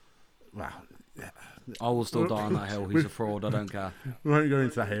 Wow. Yeah. I will still die on that hill. He's a fraud. I don't care. We won't go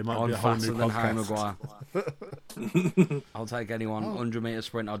into that here. It might be a whole faster new than podcast. Harry Maguire. I'll take anyone. 100-metre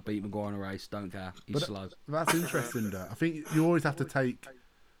sprint, I'd beat Maguire in a race. Don't care. He's slow. That's interesting, though. I think you always have to take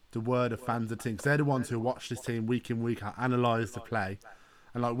the word of fans of the team, because they're the ones who watch this team week in, week out, analyse the play.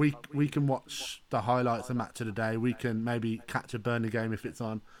 And like we can watch the highlights of match of the day. We can maybe catch a Burnley game if it's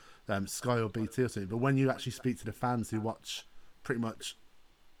on Sky or BT or something. But when you actually speak to the fans who watch pretty much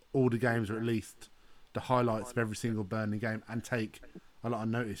all the games, or at least the highlights of every single Burnley game, and take a lot of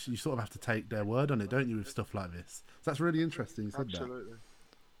notice, you sort of have to take their word on it, don't you, with stuff like this? So that's really interesting. You said Absolutely.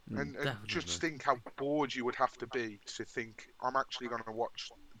 And Definitely. just think how bored you would have to be to think, I'm actually going to watch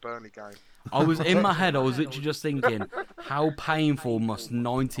the Burnley game. I was in my head. I was literally just thinking, how painful must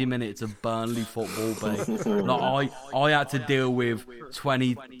 90 minutes of Burnley football be? Like I had to deal with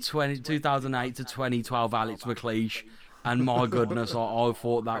 2008 to 2012 Alex McLeish, and my goodness, I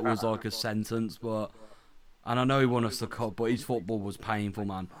thought that was like a sentence. And I know he won us the cup, but his football was painful,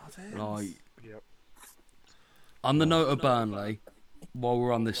 man. Like, Yep. on the note of Burnley, while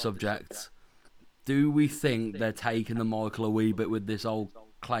we're on this subject, do we think they're taking the Michael a wee bit with this old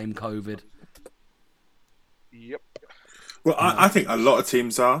claim COVID? Yep. Well, I think a lot of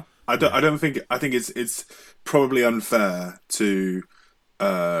teams are. I think it's probably unfair to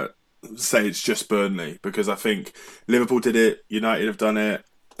say it's just Burnley, because I think Liverpool did it, United have done it,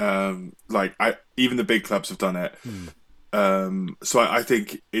 even the big clubs have done it. So I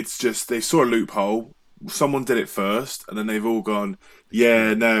think it's just they saw a loophole. Someone did it first, and then they've all gone,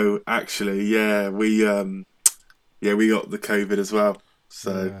 yeah, no, actually, yeah, we got the COVID as well.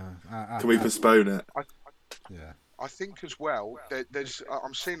 So can we postpone it? Yeah. I think as well,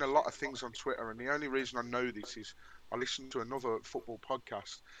 I'm seeing a lot of things on Twitter, and the only reason I know this is I listened to another football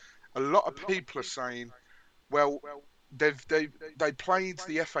podcast. A lot of people are saying, well, they played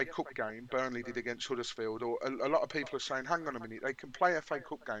the FA Cup game, Burnley did against Huddersfield, or a lot of people are saying, hang on a minute, they can play FA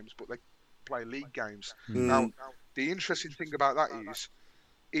Cup games, but they play league games. Now, the interesting thing about that is,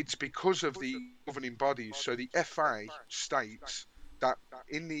 it's because of the governing bodies. So the FA states that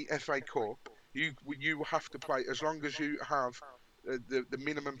in the FA Cup, you have to play as long as you have the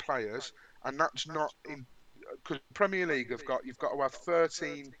minimum players, and that's not in, because Premier League you've got to have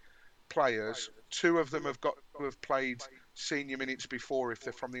 13 players. 2 of them have got to have played senior minutes before if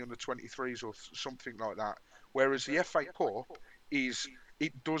they're from the under 23s or something like that. Whereas the FA Cup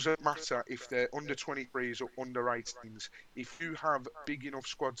it doesn't matter if they're under 23s or under 18s. If you have big enough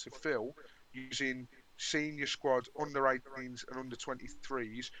squad to fill using senior squad, under 18s and under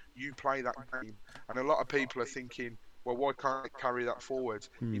 23s, you play that game. And a lot of people are thinking, well, why can't I carry that forward?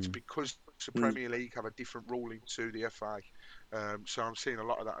 It's because the Premier League have a different ruling to the FA. So I'm seeing a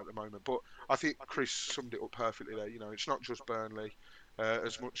lot of that at the moment. But I think Chris summed it up perfectly there. It's not just Burnley.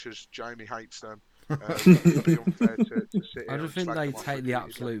 As much as Jamie hates them, it'd be unfair to sit here. I just think they take the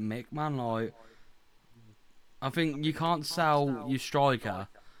absolute mick, man. Like, I think you can't sell your striker.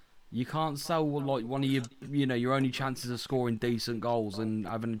 You can't sell like one of your only chances of scoring decent goals and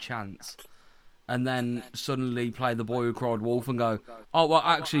having a chance, and then suddenly play the boy who cried wolf and go, oh well,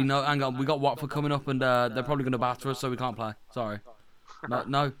 actually no, hang on, we got Watford coming up and they're probably going to batter us, so we can't play. Sorry,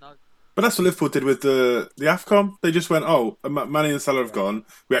 no. But that's what Liverpool did with the AFCON. They just went, oh, Manny and Salah have gone.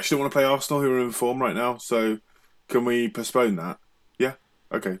 We actually don't want to play Arsenal, who are in form right now. So can we postpone that? Yeah.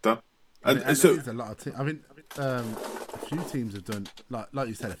 Okay, done. And so there's a lot of teams. I mean, a few teams have done, like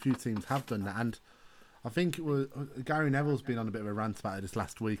you said, a few teams have done that. And I think it was Gary Neville's been on a bit of a rant about it this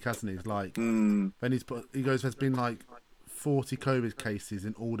last week, hasn't he? He's like, when he goes, there's been like 40 COVID cases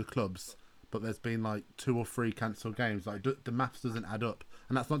in all the clubs, but there's been like 2 or 3 cancelled games. Like the maths doesn't add up,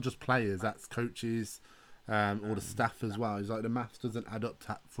 and that's not just players, that's coaches, or the staff as well. He's like, the maths doesn't add up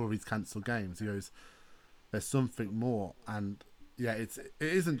for these cancelled games. He goes, there's something more, and yeah, it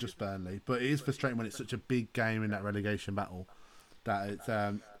isn't just Burnley, but it is frustrating when it's such a big game in that relegation battle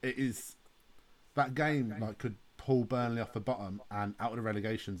that it is that game like could pull Burnley off the bottom and out of the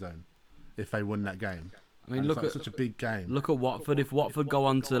relegation zone if they won that game. I mean, look at such a big game. Look at Watford. If Watford go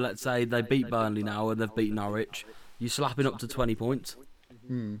on to, let's say, they beat Burnley now and they've beat Norwich, you're slapping up to 20 points.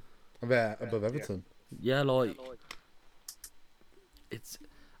 They're above Everton. Yeah, like it's.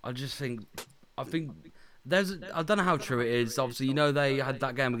 I think there's. I don't know how true it is. Obviously, they had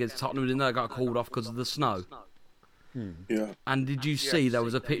that game against Tottenham, and they got called off because of the snow. Yeah. And did you see there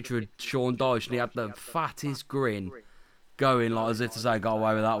was a picture of Sean Dyche and he had the fattest grin, going like as if to say, "Got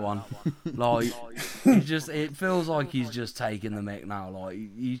away with that one." Like it feels like he's just taking the mick now. Like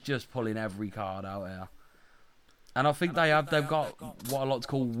he's just pulling every card out here. And I think they've got what I like to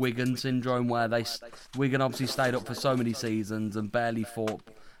call Wigan syndrome, where Wigan obviously stayed up for so many seasons and barely fought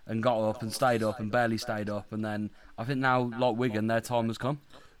and got up and stayed up and barely stayed up, and then I think now, like Wigan, their time has come.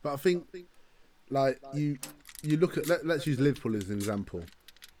 But I think, like you look at let's use Liverpool as an example,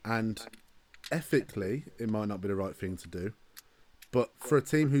 and ethically it might not be the right thing to do, but for a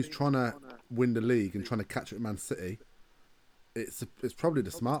team who's trying to win the league and trying to catch up with Man City, it's probably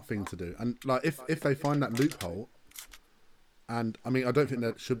the smart thing to do. And like if they find that loophole. And I mean, I don't think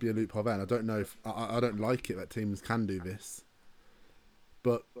there should be a loophole there. And I don't know if I don't like it that teams can do this.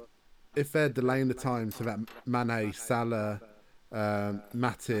 But if they're delaying the time so that Mane, Salah,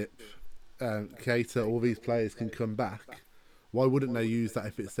 Matip, Keita, all these players can come back, Why wouldn't they use that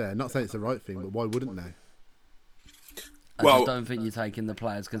if it's there? Not saying it's the right thing, but why wouldn't they? I just don't think you're taking the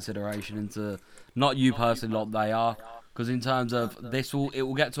players' consideration into, not you personally, like they are. Because in terms of it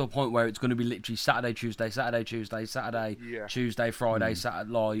will get to a point where it's going to be literally Saturday, Tuesday, Tuesday, Friday,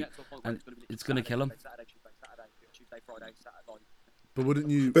 Saturday, and it's going to kill them. But wouldn't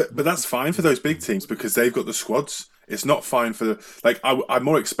you? But that's fine for those big teams because they've got the squads. It's not fine for I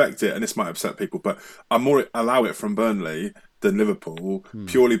more expect it, and this might upset people, but I more allow it from Burnley than Liverpool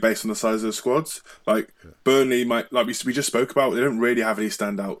purely based on the size of the squads. Burnley might, like we just spoke about, they don't really have any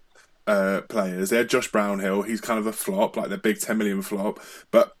standout players. They had Josh Brownhill. He's kind of a flop, like their big 10 million flop,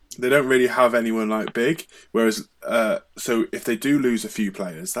 but they don't really have anyone like big. Whereas, so if they do lose a few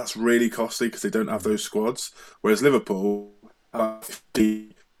players, that's really costly because they don't have those squads. Whereas Liverpool have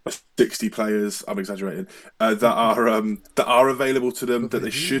 50, 60 players, I'm exaggerating, that are available to them, that they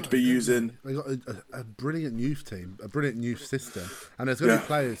should be using. They got a brilliant youth team, a brilliant youth system, and there's going to be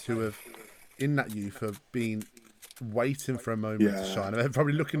players who have in that youth have been waiting for a moment to shine. They're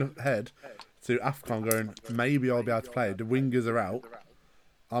probably looking ahead to AFCON, going, maybe I'll be able to play. The wingers are out.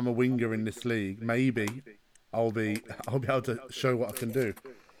 I'm a winger in this league. Maybe I'll be able to show what I can do.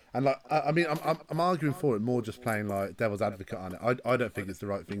 And I'm arguing for it more, just playing like devil's advocate on it. I don't think it's the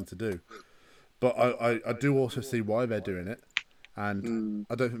right thing to do, but I do also see why they're doing it, and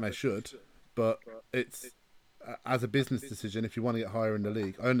I don't think they should. But it's as a business decision. If you want to get higher in the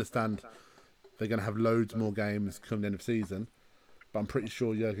league, I understand they're going to have loads more games come the end of season, but I'm pretty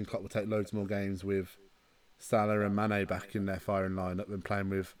sure Jurgen Klopp will take loads more games with Salah and Mane back in their firing lineup than playing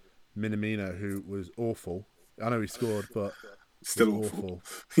with Minamino, who was awful. I know he scored, but still awful.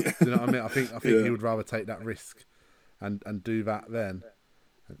 Do you know what I mean? I think he would rather take that risk and do that then.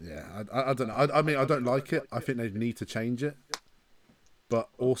 Yeah, I don't know. I mean, I don't like it. I think they need to change it. But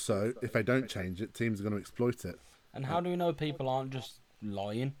also, if they don't change it, teams are going to exploit it. And how do we know people aren't just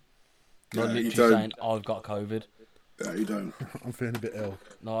lying? Yeah, Not literally saying, I've got COVID. Yeah, you don't. I'm feeling a bit ill.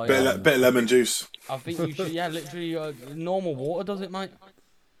 No, Bit of lemon juice. I think you should, literally, normal water does it, mate.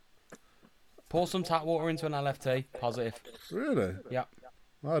 Pour some tap water into an LFT, positive. Really? Yeah.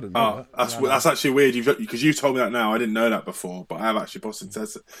 I didn't know that. That's actually weird. Because you told me that now. I didn't know that before, but I have actually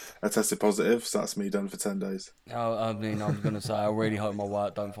tested positive, so that's me done for 10 days. Oh, I mean, I was going to say, I really hope my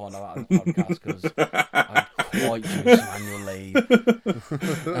work don't find out about the podcast because I'm quite due some annual leave.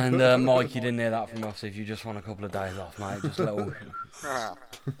 And Mike, you didn't hear that from us. If you just want a couple of days off, mate, just a little.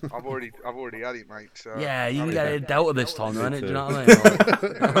 I've already had it, mate. So yeah, you can get it Delta this time, though, innit? Do you know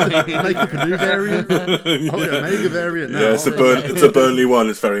what I mean? Make a canoe variant. Oh yeah, make a variant now. Yeah, it's a Burnley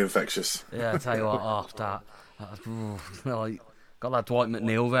one. It's very infectious. Yeah, I tell you what, like, got that Dwight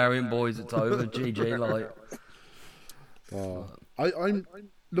McNeil variant, boys. It's over. GG, like. I'm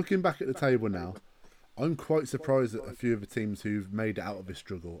looking back at the table now. I'm quite surprised at a few of the teams who've made it out of this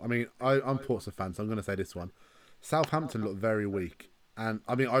struggle. I mean, I'm Portsmouth fan, so I'm going to say this one. Southampton looked very weak. And,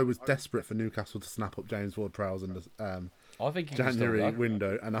 I mean, I was desperate for Newcastle to snap up James Ward-Prowse in the I think he January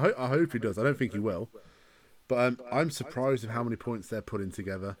window. And I hope he does. I don't think he will. But I'm surprised with how many points they're putting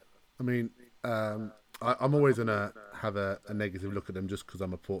together. I mean, I'm always going to have a negative look at them just because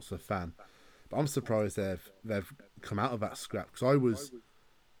I'm a Portsmouth fan. But I'm surprised they've come out of that scrap. Because I was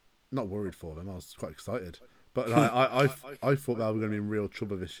not worried for them. I was quite excited. But I thought they were going to be in real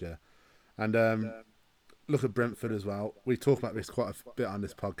trouble this year. And look at Brentford as well. We talk about this quite a bit on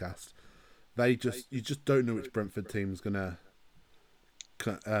this podcast. You just don't know which Brentford team's going to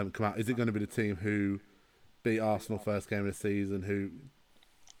come out. Is it going to be the team who beat Arsenal first game of the season,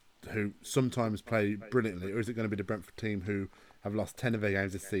 who sometimes play brilliantly, or is it going to be the Brentford team who have lost 10 of their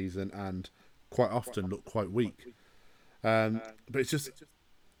games this season and quite often look quite weak? But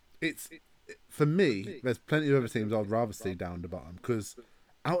it's for me, there's plenty of other teams I'd rather see down the bottom, because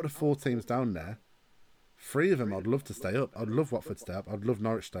out of the 4 teams down there, 3 of them I'd love to stay up. I'd love Watford to stay up. I'd love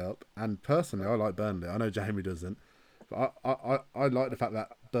Norwich to stay up. And personally, I like Burnley. I know Jamie doesn't, but I like the fact that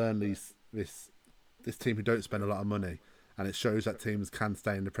Burnley's this team who don't spend a lot of money, and it shows that teams can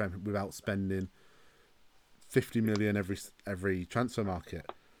stay in the Premier without spending 50 million every transfer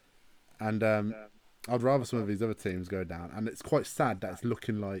market. And I'd rather some of these other teams go down. And it's quite sad that it's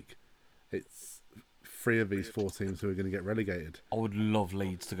looking like it's 3 of these 4 teams who are going to get relegated. I would love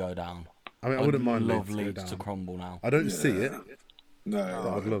Leeds to go down. I mean, I wouldn't mind Leeds to crumble now. I don't see it. No,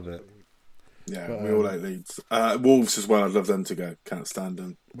 but I'd love it. Yeah, but, we all like Leeds. Wolves as well. I'd love them to go. Can't stand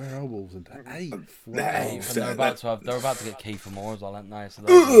them. Where are Wolves in 8th? Wow. And they're about to get Kiefer Moore as well, aren't they? So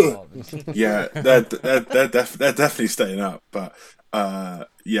yeah, they're definitely staying up. But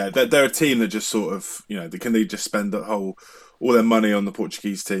they're a team that just sort of they just spend all their money on the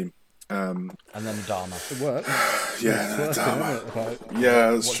Portuguese team, And then Adama. It works. Yeah, It's working, Adama. isn't it? Like,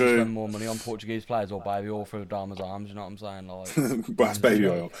 Yeah, that's What do you true. spend more money on Portuguese players or baby all through Adama's arms? You know what I'm saying? Like, Well, that's baby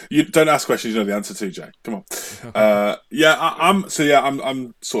oil. You don't ask questions you know the answer to, Jay. Come on.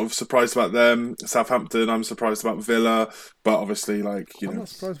 I'm sort of surprised about them. Southampton, I'm surprised about Villa, but obviously, like, I'm not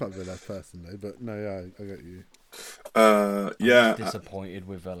surprised about Villa personally, but no, yeah, I get you. I'm just disappointed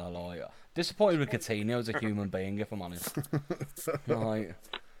with Villa. Like, disappointed with Coutinho as a human being, if I'm honest. Like,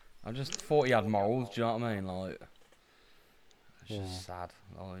 I just thought he had morals. Do you know what I mean? Like, it's just sad.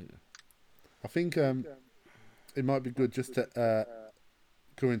 Like, I think it might be good just to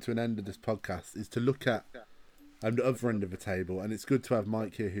coming to an end of this podcast is to look at the other end of the table, and it's good to have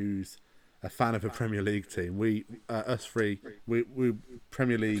Mike here, who's a fan of a Premier League team. Us three, we're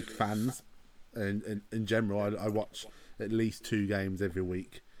Premier League fans, and in general, I watch at least 2 games every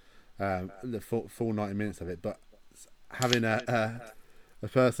week, the full 90 minutes of it. But having a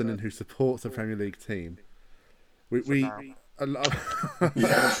person in who supports a Premier League team, a lot of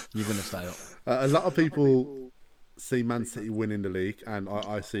you're gonna stay up. a lot of people see Man City winning the league, and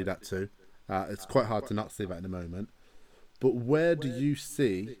I see that too. It's quite hard to not see that at the moment. But where do you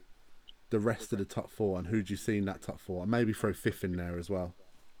see the rest of the top 4, and who do you see in that top 4? And maybe throw 5th in there as well.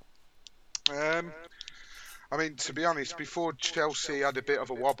 I mean, to be honest, before Chelsea had a bit of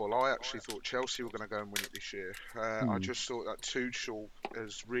a wobble, I actually thought Chelsea were going to go and win it this year. I just thought that Tuchel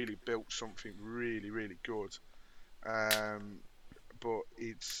has really built something really, really good. But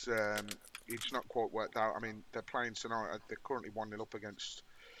it's not quite worked out. I mean, they're playing tonight. They're currently 1-0 up against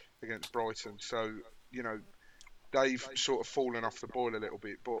Brighton. So, you know, they've sort of fallen off the boil a little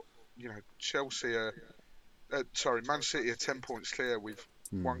bit. But, you know, Man City are 10 points clear with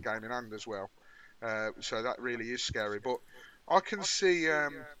 1 game in hand as well. So that really is scary. But I can see, I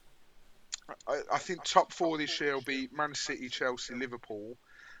think top 4 this year will be Man City, Chelsea, Liverpool.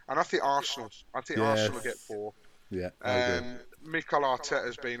 And I think Arsenal. Arsenal will get 4. Yeah, I agree. Mikel Arteta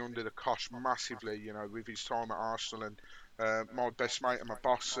has been under the cosh massively, you know, with his time at Arsenal. And my best mate and my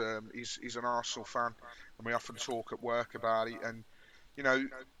boss, he's an Arsenal fan. And we often talk at work about it. And, you know,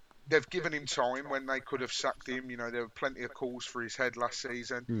 they've given him time when they could have sacked him. You know, there were plenty of calls for his head last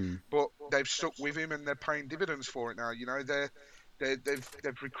season, but they've stuck with him and they're paying dividends for it now. You know,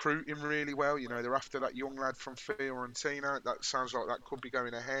 they've recruited him really well. You know, they're after that young lad from Fiorentina. That sounds like that could be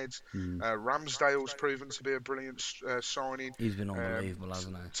going ahead. Ramsdale's proven to be a brilliant signing. He's been unbelievable,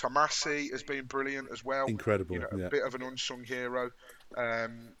 hasn't he? Tomasi has been brilliant as well. Incredible. You know, a bit of an unsung hero.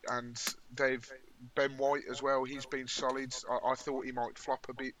 And Ben White as well, he's been solid. I thought he might flop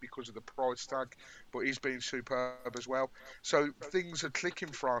a bit because of the price tag, but he's been superb as well. So things are clicking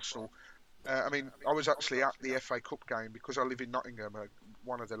for Arsenal. I mean, I was actually at the FA Cup game because I live in Nottingham.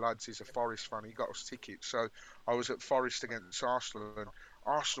 One of the lads is a Forest fan. He got us tickets. So I was at Forest against Arsenal, and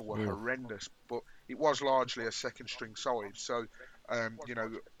Arsenal were horrendous, but it was largely a second-string side. So, you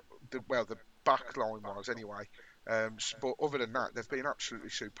know, the back line was anyway. But other than that, they've been absolutely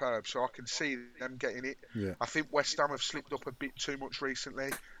superb. So I can see them getting it. Yeah. I think West Ham have slipped up a bit too much recently,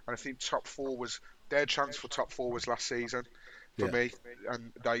 and I think their chance for top 4 was last season for me,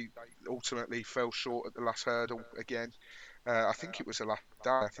 and they ultimately fell short at the last hurdle again. I think it was the last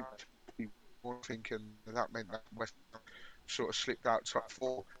day. I think we were thinking that meant that West Ham sort of slipped out top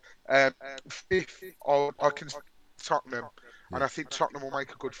 4. 5th, I can Tottenham. And I think Tottenham will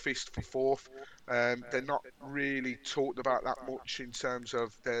make a good fist for 4th. They're not really talked about that much in terms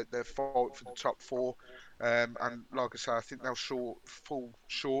of their fight for the top 4. And like I say, I think they'll fall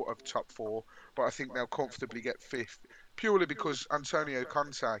short of top 4, but I think they'll comfortably get 5th, purely because Antonio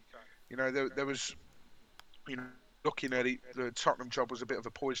Conte, you know, there was, you know, looking at it, the Tottenham job was a bit of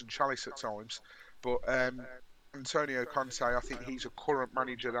a poison chalice at times, but Antonio Conte, I think he's a current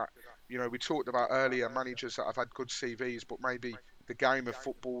manager that, you know, we talked about earlier, managers that have had good CVs, but maybe the game of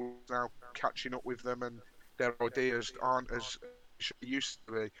football is now catching up with them and their ideas aren't as used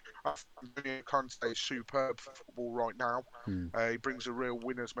to be. I think Antonio Conte is superb for football right now. He brings a real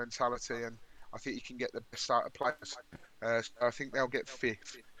winner's mentality, and I think he can get the best out of players. So I think they'll get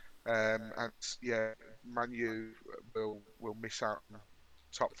 5th. And yeah, Man U will miss out on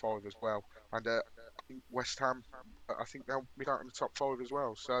top 5 as well. And I think West Ham, I think they'll miss out on the top 5 as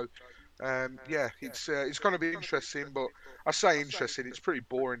well. So yeah, it's going to be interesting, but I say interesting, it's pretty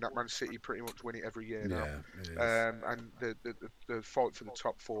boring that Man City pretty much win it every year now. Yeah, it is. And the fight for the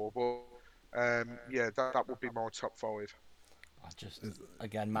top 4, but yeah, that would be my top 5.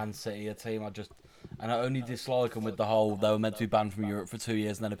 Again, Man City, a team and I only dislike them with the whole, they were meant to be banned from Europe for 2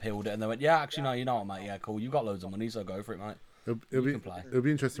 years and then appealed it, and they went, yeah, actually, no, you know what, mate, yeah, cool, you got loads of money, so go for it, mate. It'll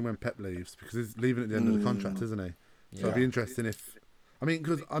be interesting when Pep leaves, because he's leaving at the end of the contract, isn't he? So it'll be interesting if, I mean,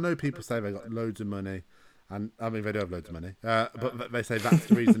 because I know people say they got loads of money, and I mean they do have loads of money, but they say that's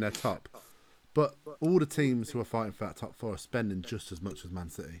the reason they're top. But all the teams who are fighting for that top four are spending just as much as Man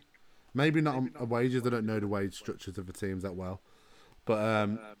City. Maybe not on wages. I don't know the wage structures of the teams that well,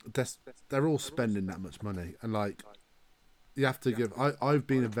 but they're all spending that much money, and like you have to give. I've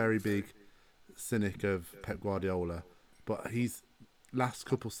been a very big cynic of Pep Guardiola, but he's last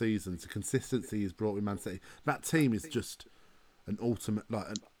couple seasons the consistency he's brought with Man City. That team is just an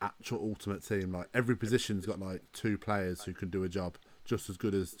actual ultimate team. Like every position's got like 2 players who can do a job just as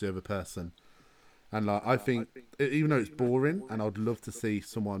good as the other person. And like I think, even though it's boring, and I'd love to see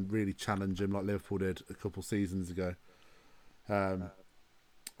someone really challenge him like Liverpool did a couple seasons ago. I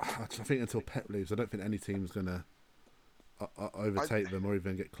think until Pep leaves, I don't think any team's gonna overtake them or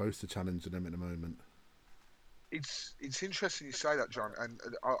even get close to challenging them at the moment. It's interesting you say that, John, and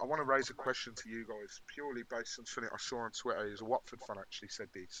I want to raise a question to you guys purely based on something I saw on Twitter. He was a Watford fan actually said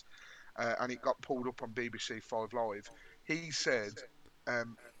this, and it got pulled up on BBC 5 Live. He said,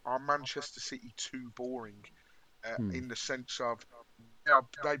 "Are Manchester City too boring in the sense of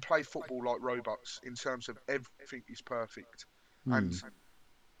they play football like robots in terms of everything is perfect?" And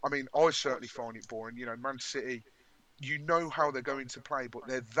I mean, I certainly find it boring. You know, Man City, you know how they're going to play, but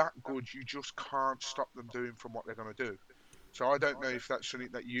they're that good, you just can't stop them doing from what they're going to do. So I don't know if that's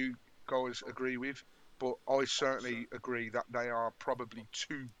something that you guys agree with, but I certainly agree that they are probably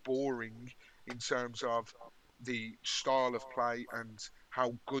too boring in terms of the style of play and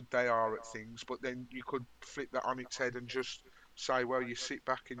how good they are at things. But then you could flip that on its head and just say, well, you sit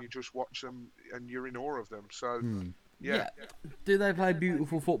back and you just watch them and you're in awe of them. So, yeah. Do they play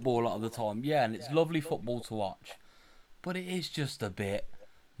beautiful football a lot of the time? Yeah, and it's lovely football to watch. But it is just a bit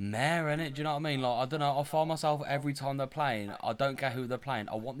meh, innit? Do you know what I mean? Like, I don't know. I find myself every time they're playing, I don't care who they're playing.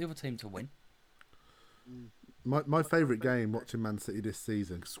 I want the other team to win. My favourite game watching Man City this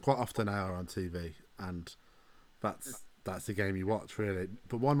season, because quite often they are on TV, and that's the game you watch, really.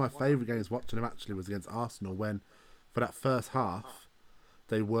 But one of my favourite games watching them actually was against Arsenal, when, for that first half,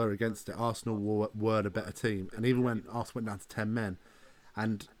 they were against it. Arsenal were the better team. And even when Arsenal went down to 10 men,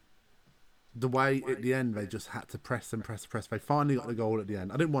 and the way at the end they just had to press. They finally got the goal at the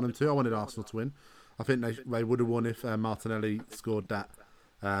end. I didn't want them to. I wanted Arsenal to win. I think they would have won if Martinelli scored that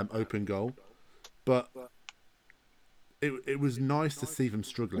open goal. But it was nice to see them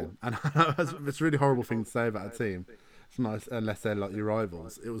struggling. And it's a really horrible thing to say about a team. It's nice, unless they're like your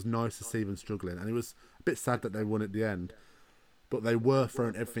rivals. It was nice to see them struggling. And it was a bit sad that they won at the end. But they were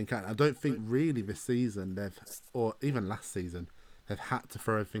throwing everything at. I don't think really this season or even last season, they've had to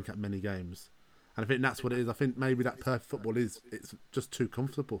throw everything at many games. And I think that's what it is. I think maybe that perfect football it's just too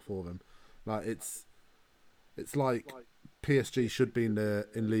comfortable for them. Like it's like PSG should be in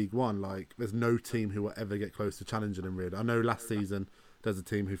League One. Like there's no team who will ever get close to challenging them, really. I know last season there's a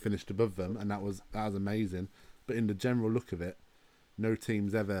team who finished above them, and that was amazing. But in the general look of it, no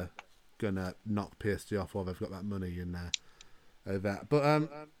team's ever gonna knock PSG off while they've got that money in there. That. But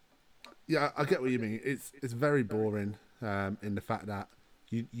yeah, I get what you mean. It's very boring in the fact that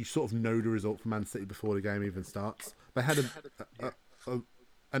you sort of know the result for Man City before the game even starts. They had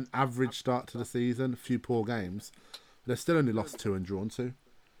an average start to the season, a few poor games. They've still only lost 2 and drawn 2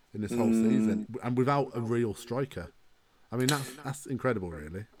 in this whole season, and without a real striker. I mean, that's incredible,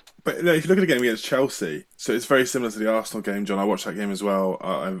 really. But you know, if you look at the game against Chelsea, so it's very similar to the Arsenal game, John. I watched that game as well.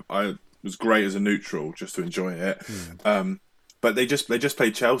 I was great as a neutral just to enjoy it. But they just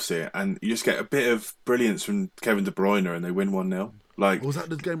played Chelsea, and you just get a bit of brilliance from Kevin De Bruyne, and they win 1-0. Like, was that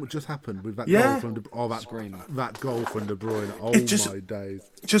the game that just happened with that Yeah. goal from that goal from De Bruyne? Oh my days!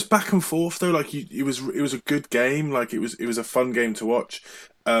 Just back and forth though. Like it was a good game. Like it was a fun game to watch.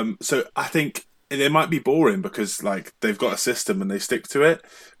 So I think they might be boring because like they've got a system and they stick to it.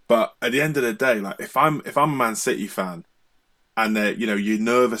 But at the end of the day, like if I'm a Man City fan, and you're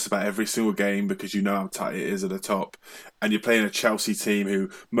nervous about every single game because you know how tight it is at the top, and you're playing a Chelsea team who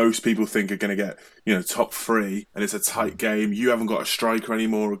most people think are going to get top 3, and it's a tight game. You haven't got a striker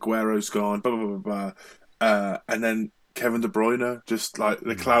anymore. Aguero's gone. Blah blah blah blah. And then Kevin De Bruyne, just like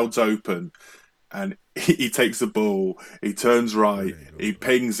the clouds open, and he takes the ball. He turns right. He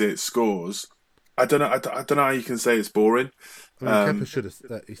pings it. Scores. I don't know how you can say it's boring. I mean, Kepa should have.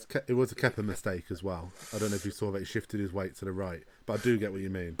 It was a Kepa mistake as well. I don't know if you saw that he shifted his weight to the right, but I do get what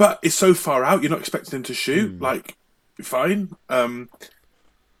you mean. But it's so far out, you're not expecting him to shoot. Like, fine.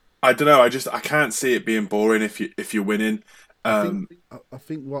 I don't know. I can't see it being boring if you're winning. I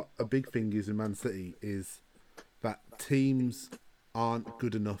think what a big thing is in Man City is that teams aren't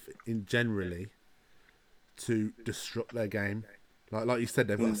good enough generally to disrupt their game. Like you said,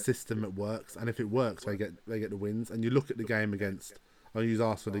 they've got a system that works, and if it works, they get the wins. And you look at the game against I'll use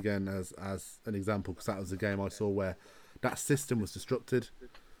Arsenal again as an example because that was a game I saw where that system was disrupted.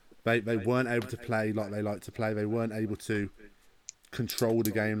 They weren't able to play like they like to play. They weren't able to control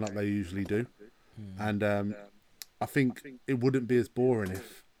the game like they usually do. And I think it wouldn't be as boring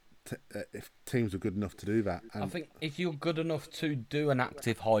if teams were good enough to do that. And I think if you're good enough to do an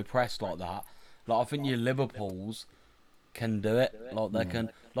active high press like that, like I think your Liverpools can do it. Like they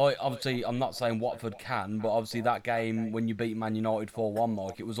can. Like obviously, I'm not saying Watford can, but obviously that game when you beat Man United 4-1,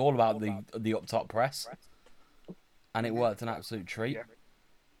 like it was all about the up top press, and it worked an absolute treat.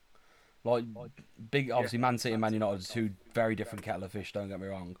 Like big, obviously Man City and Man United are two very different kettle of fish. Don't get me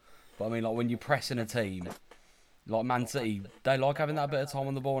wrong, but I mean like when you're pressing a team. Like Man City, they like having that bit of time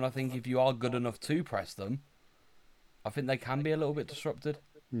on the ball, and I think if you are good enough to press them, I think they can be a little bit disrupted.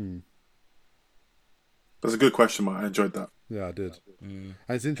 That's a good question, Mike. I enjoyed that. Yeah, I did. And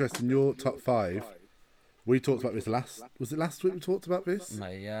it's interesting. Your top 5. We talked about this Was it last week? We talked about this.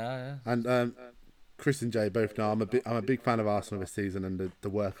 Yeah. And Chris and Jay both know I'm a big fan of Arsenal this season and the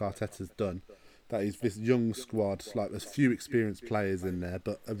work Arteta's done. That is this young squad. Like there's few experienced players in there,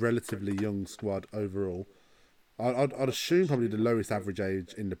 but a relatively young squad overall. I'd assume probably the lowest average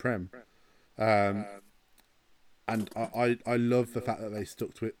age in the Prem. And I love the fact that they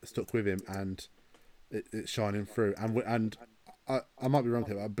stuck with him and it's shining through. And I might be wrong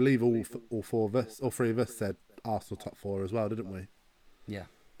here, but I believe all three of us said Arsenal top 4 as well, didn't we? Yeah.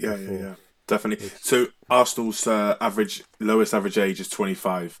 Yeah. Definitely. So Arsenal's lowest average age is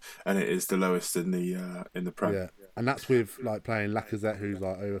 25, and it is the lowest in the Prem. Yeah, and that's with like playing Lacazette, who's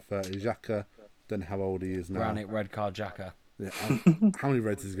like over 30. Xhaka, don't know how old he is now. Granite red card Xhaka. Yeah, how many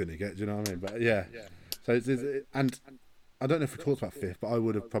reds is he going to get? Do you know what I mean? But yeah. So and I don't know if we talked about 5th, but I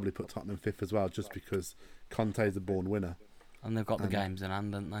would have probably put Tottenham 5th as well, just because Conte's a born winner. And they've got the games in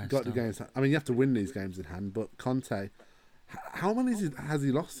hand, haven't they? Got the games. I mean, you have to win these games in hand, but Conte, how many has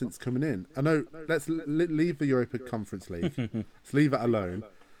he lost since coming in? I know. Let's leave the Europa Conference League. Let's leave that alone.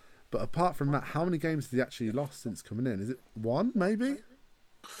 But apart from that, how many games has he actually lost since coming in? Is it 1, maybe?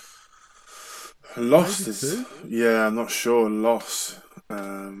 Lost maybe is 2? Yeah, I'm not sure. Loss. I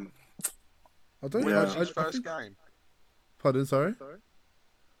don't. When was his first game? Pardon, sorry.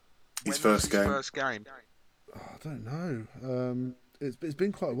 His first game. Oh, I don't know. It's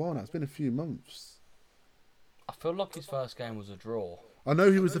been quite a while now. It's been a few months. I feel like his first game was a draw. I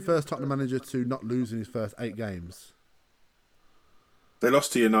know he was the first Tottenham manager to not lose in his first 8 games. They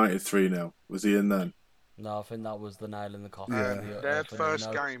lost to United 3-0. Was he in then? No, I think that was the nail in the coffin. Their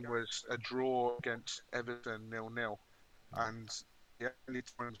first game was a draw against Everton 0-0, and the only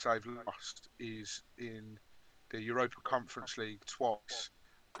time they've lost is in the Europa Conference League twice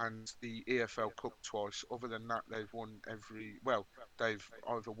and the EFL Cup twice. Other than that, they've won they've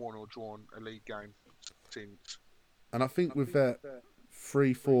either won or drawn a league game since. And I think with their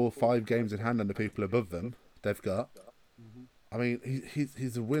 3, 4, 5 games in hand and the people above them, they've got. I mean,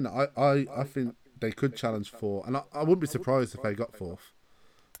 he's a winner. I think they could challenge for, and I wouldn't be surprised if they got 4th.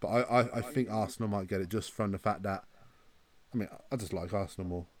 But I think Arsenal might get it just from the fact that, I mean, I just like Arsenal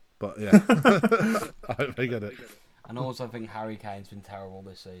more. But yeah, I hope they get it. And I also think Harry Kane's been terrible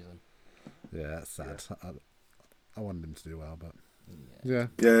this season. Yeah, that's sad. I wanted him to do well, but yeah.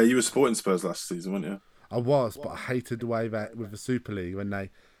 Yeah, you were supporting Spurs last season, weren't you? I was, but I hated the way that with the Super League when they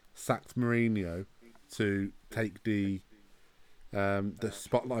sacked Mourinho to take the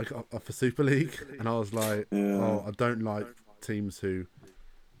spotlight off the Super League, and I was like, oh, I don't like teams who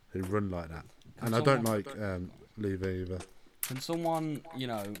run like that, and I don't like Levy either. Can someone,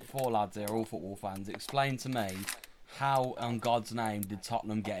 4 lads here, all football fans, explain to me how, on God's name, did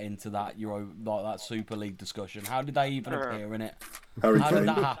Tottenham get into that that Super League discussion? How did they even appear in it? How did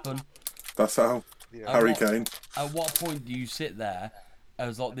that happen? That's how. Harry Kane. At what point do you sit there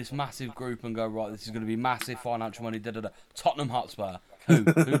as like this massive group and go, right, this is going to be massive financial money, Tottenham Hotspur. Who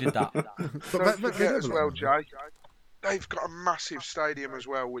did that? Don't forget as well, Jay, they've got a massive stadium as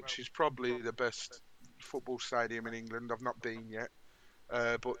well, which is probably the best football stadium in England. I've not been yet,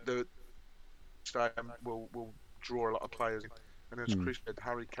 but the stadium will draw a lot of players in. And as Chris said,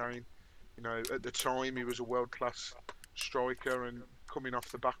 Harry Kane, at the time he was a world-class striker, and coming off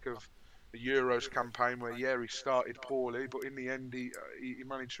the back of the Euros campaign where he started poorly, but in the end he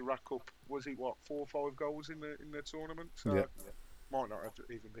managed to rack up, was it 4 or 5 goals in the tournament? So might not have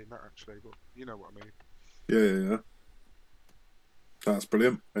even been that actually, but you know what I mean. Yeah. That's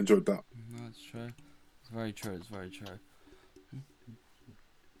brilliant. Enjoyed that. That's true. It's very true.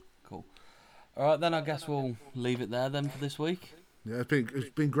 Cool. All right, then I guess we'll leave it there then for this week. Yeah, it's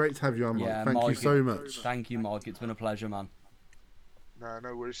been great to have you on, Mike. Yeah, Thank Mike, you so much. Thank you, Mike. It's been a pleasure, man.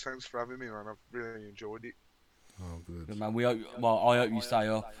 No worries. Thanks for having me, man. I've really enjoyed it. Oh, good. Good man. I hope you stay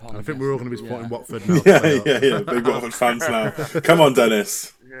up. I think we're all going to be supporting Yeah. Watford now. Yeah. Big Watford fans now. Come on,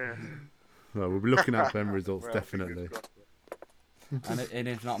 Dennis. Yeah. Well, we'll be looking out for them results, Well, definitely. And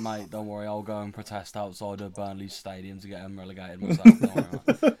if not, mate, don't worry. I'll go and protest outside of Burnley's stadium to get them relegated myself. Don't worry,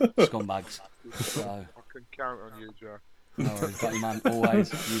 mate. Scumbags. So, I can count on you, Joe. no worries. Got you, man.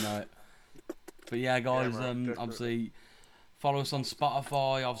 Always. You know it. But yeah, guys. man, Obviously, follow us on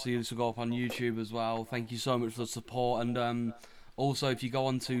Spotify. Obviously, this will go up on YouTube as well. Thank you so much for the support. And also, if you go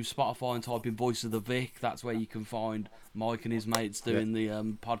onto Spotify and type in Voice of the Vic, that's where you can find Mike and his mates doing the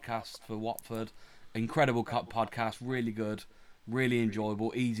podcast for Watford. Incredible podcast. Really good. Really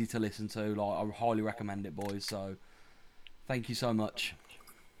enjoyable, easy to listen to. Like, I highly recommend it, boys. So, thank you so much.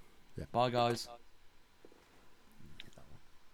 Yeah. Bye, guys.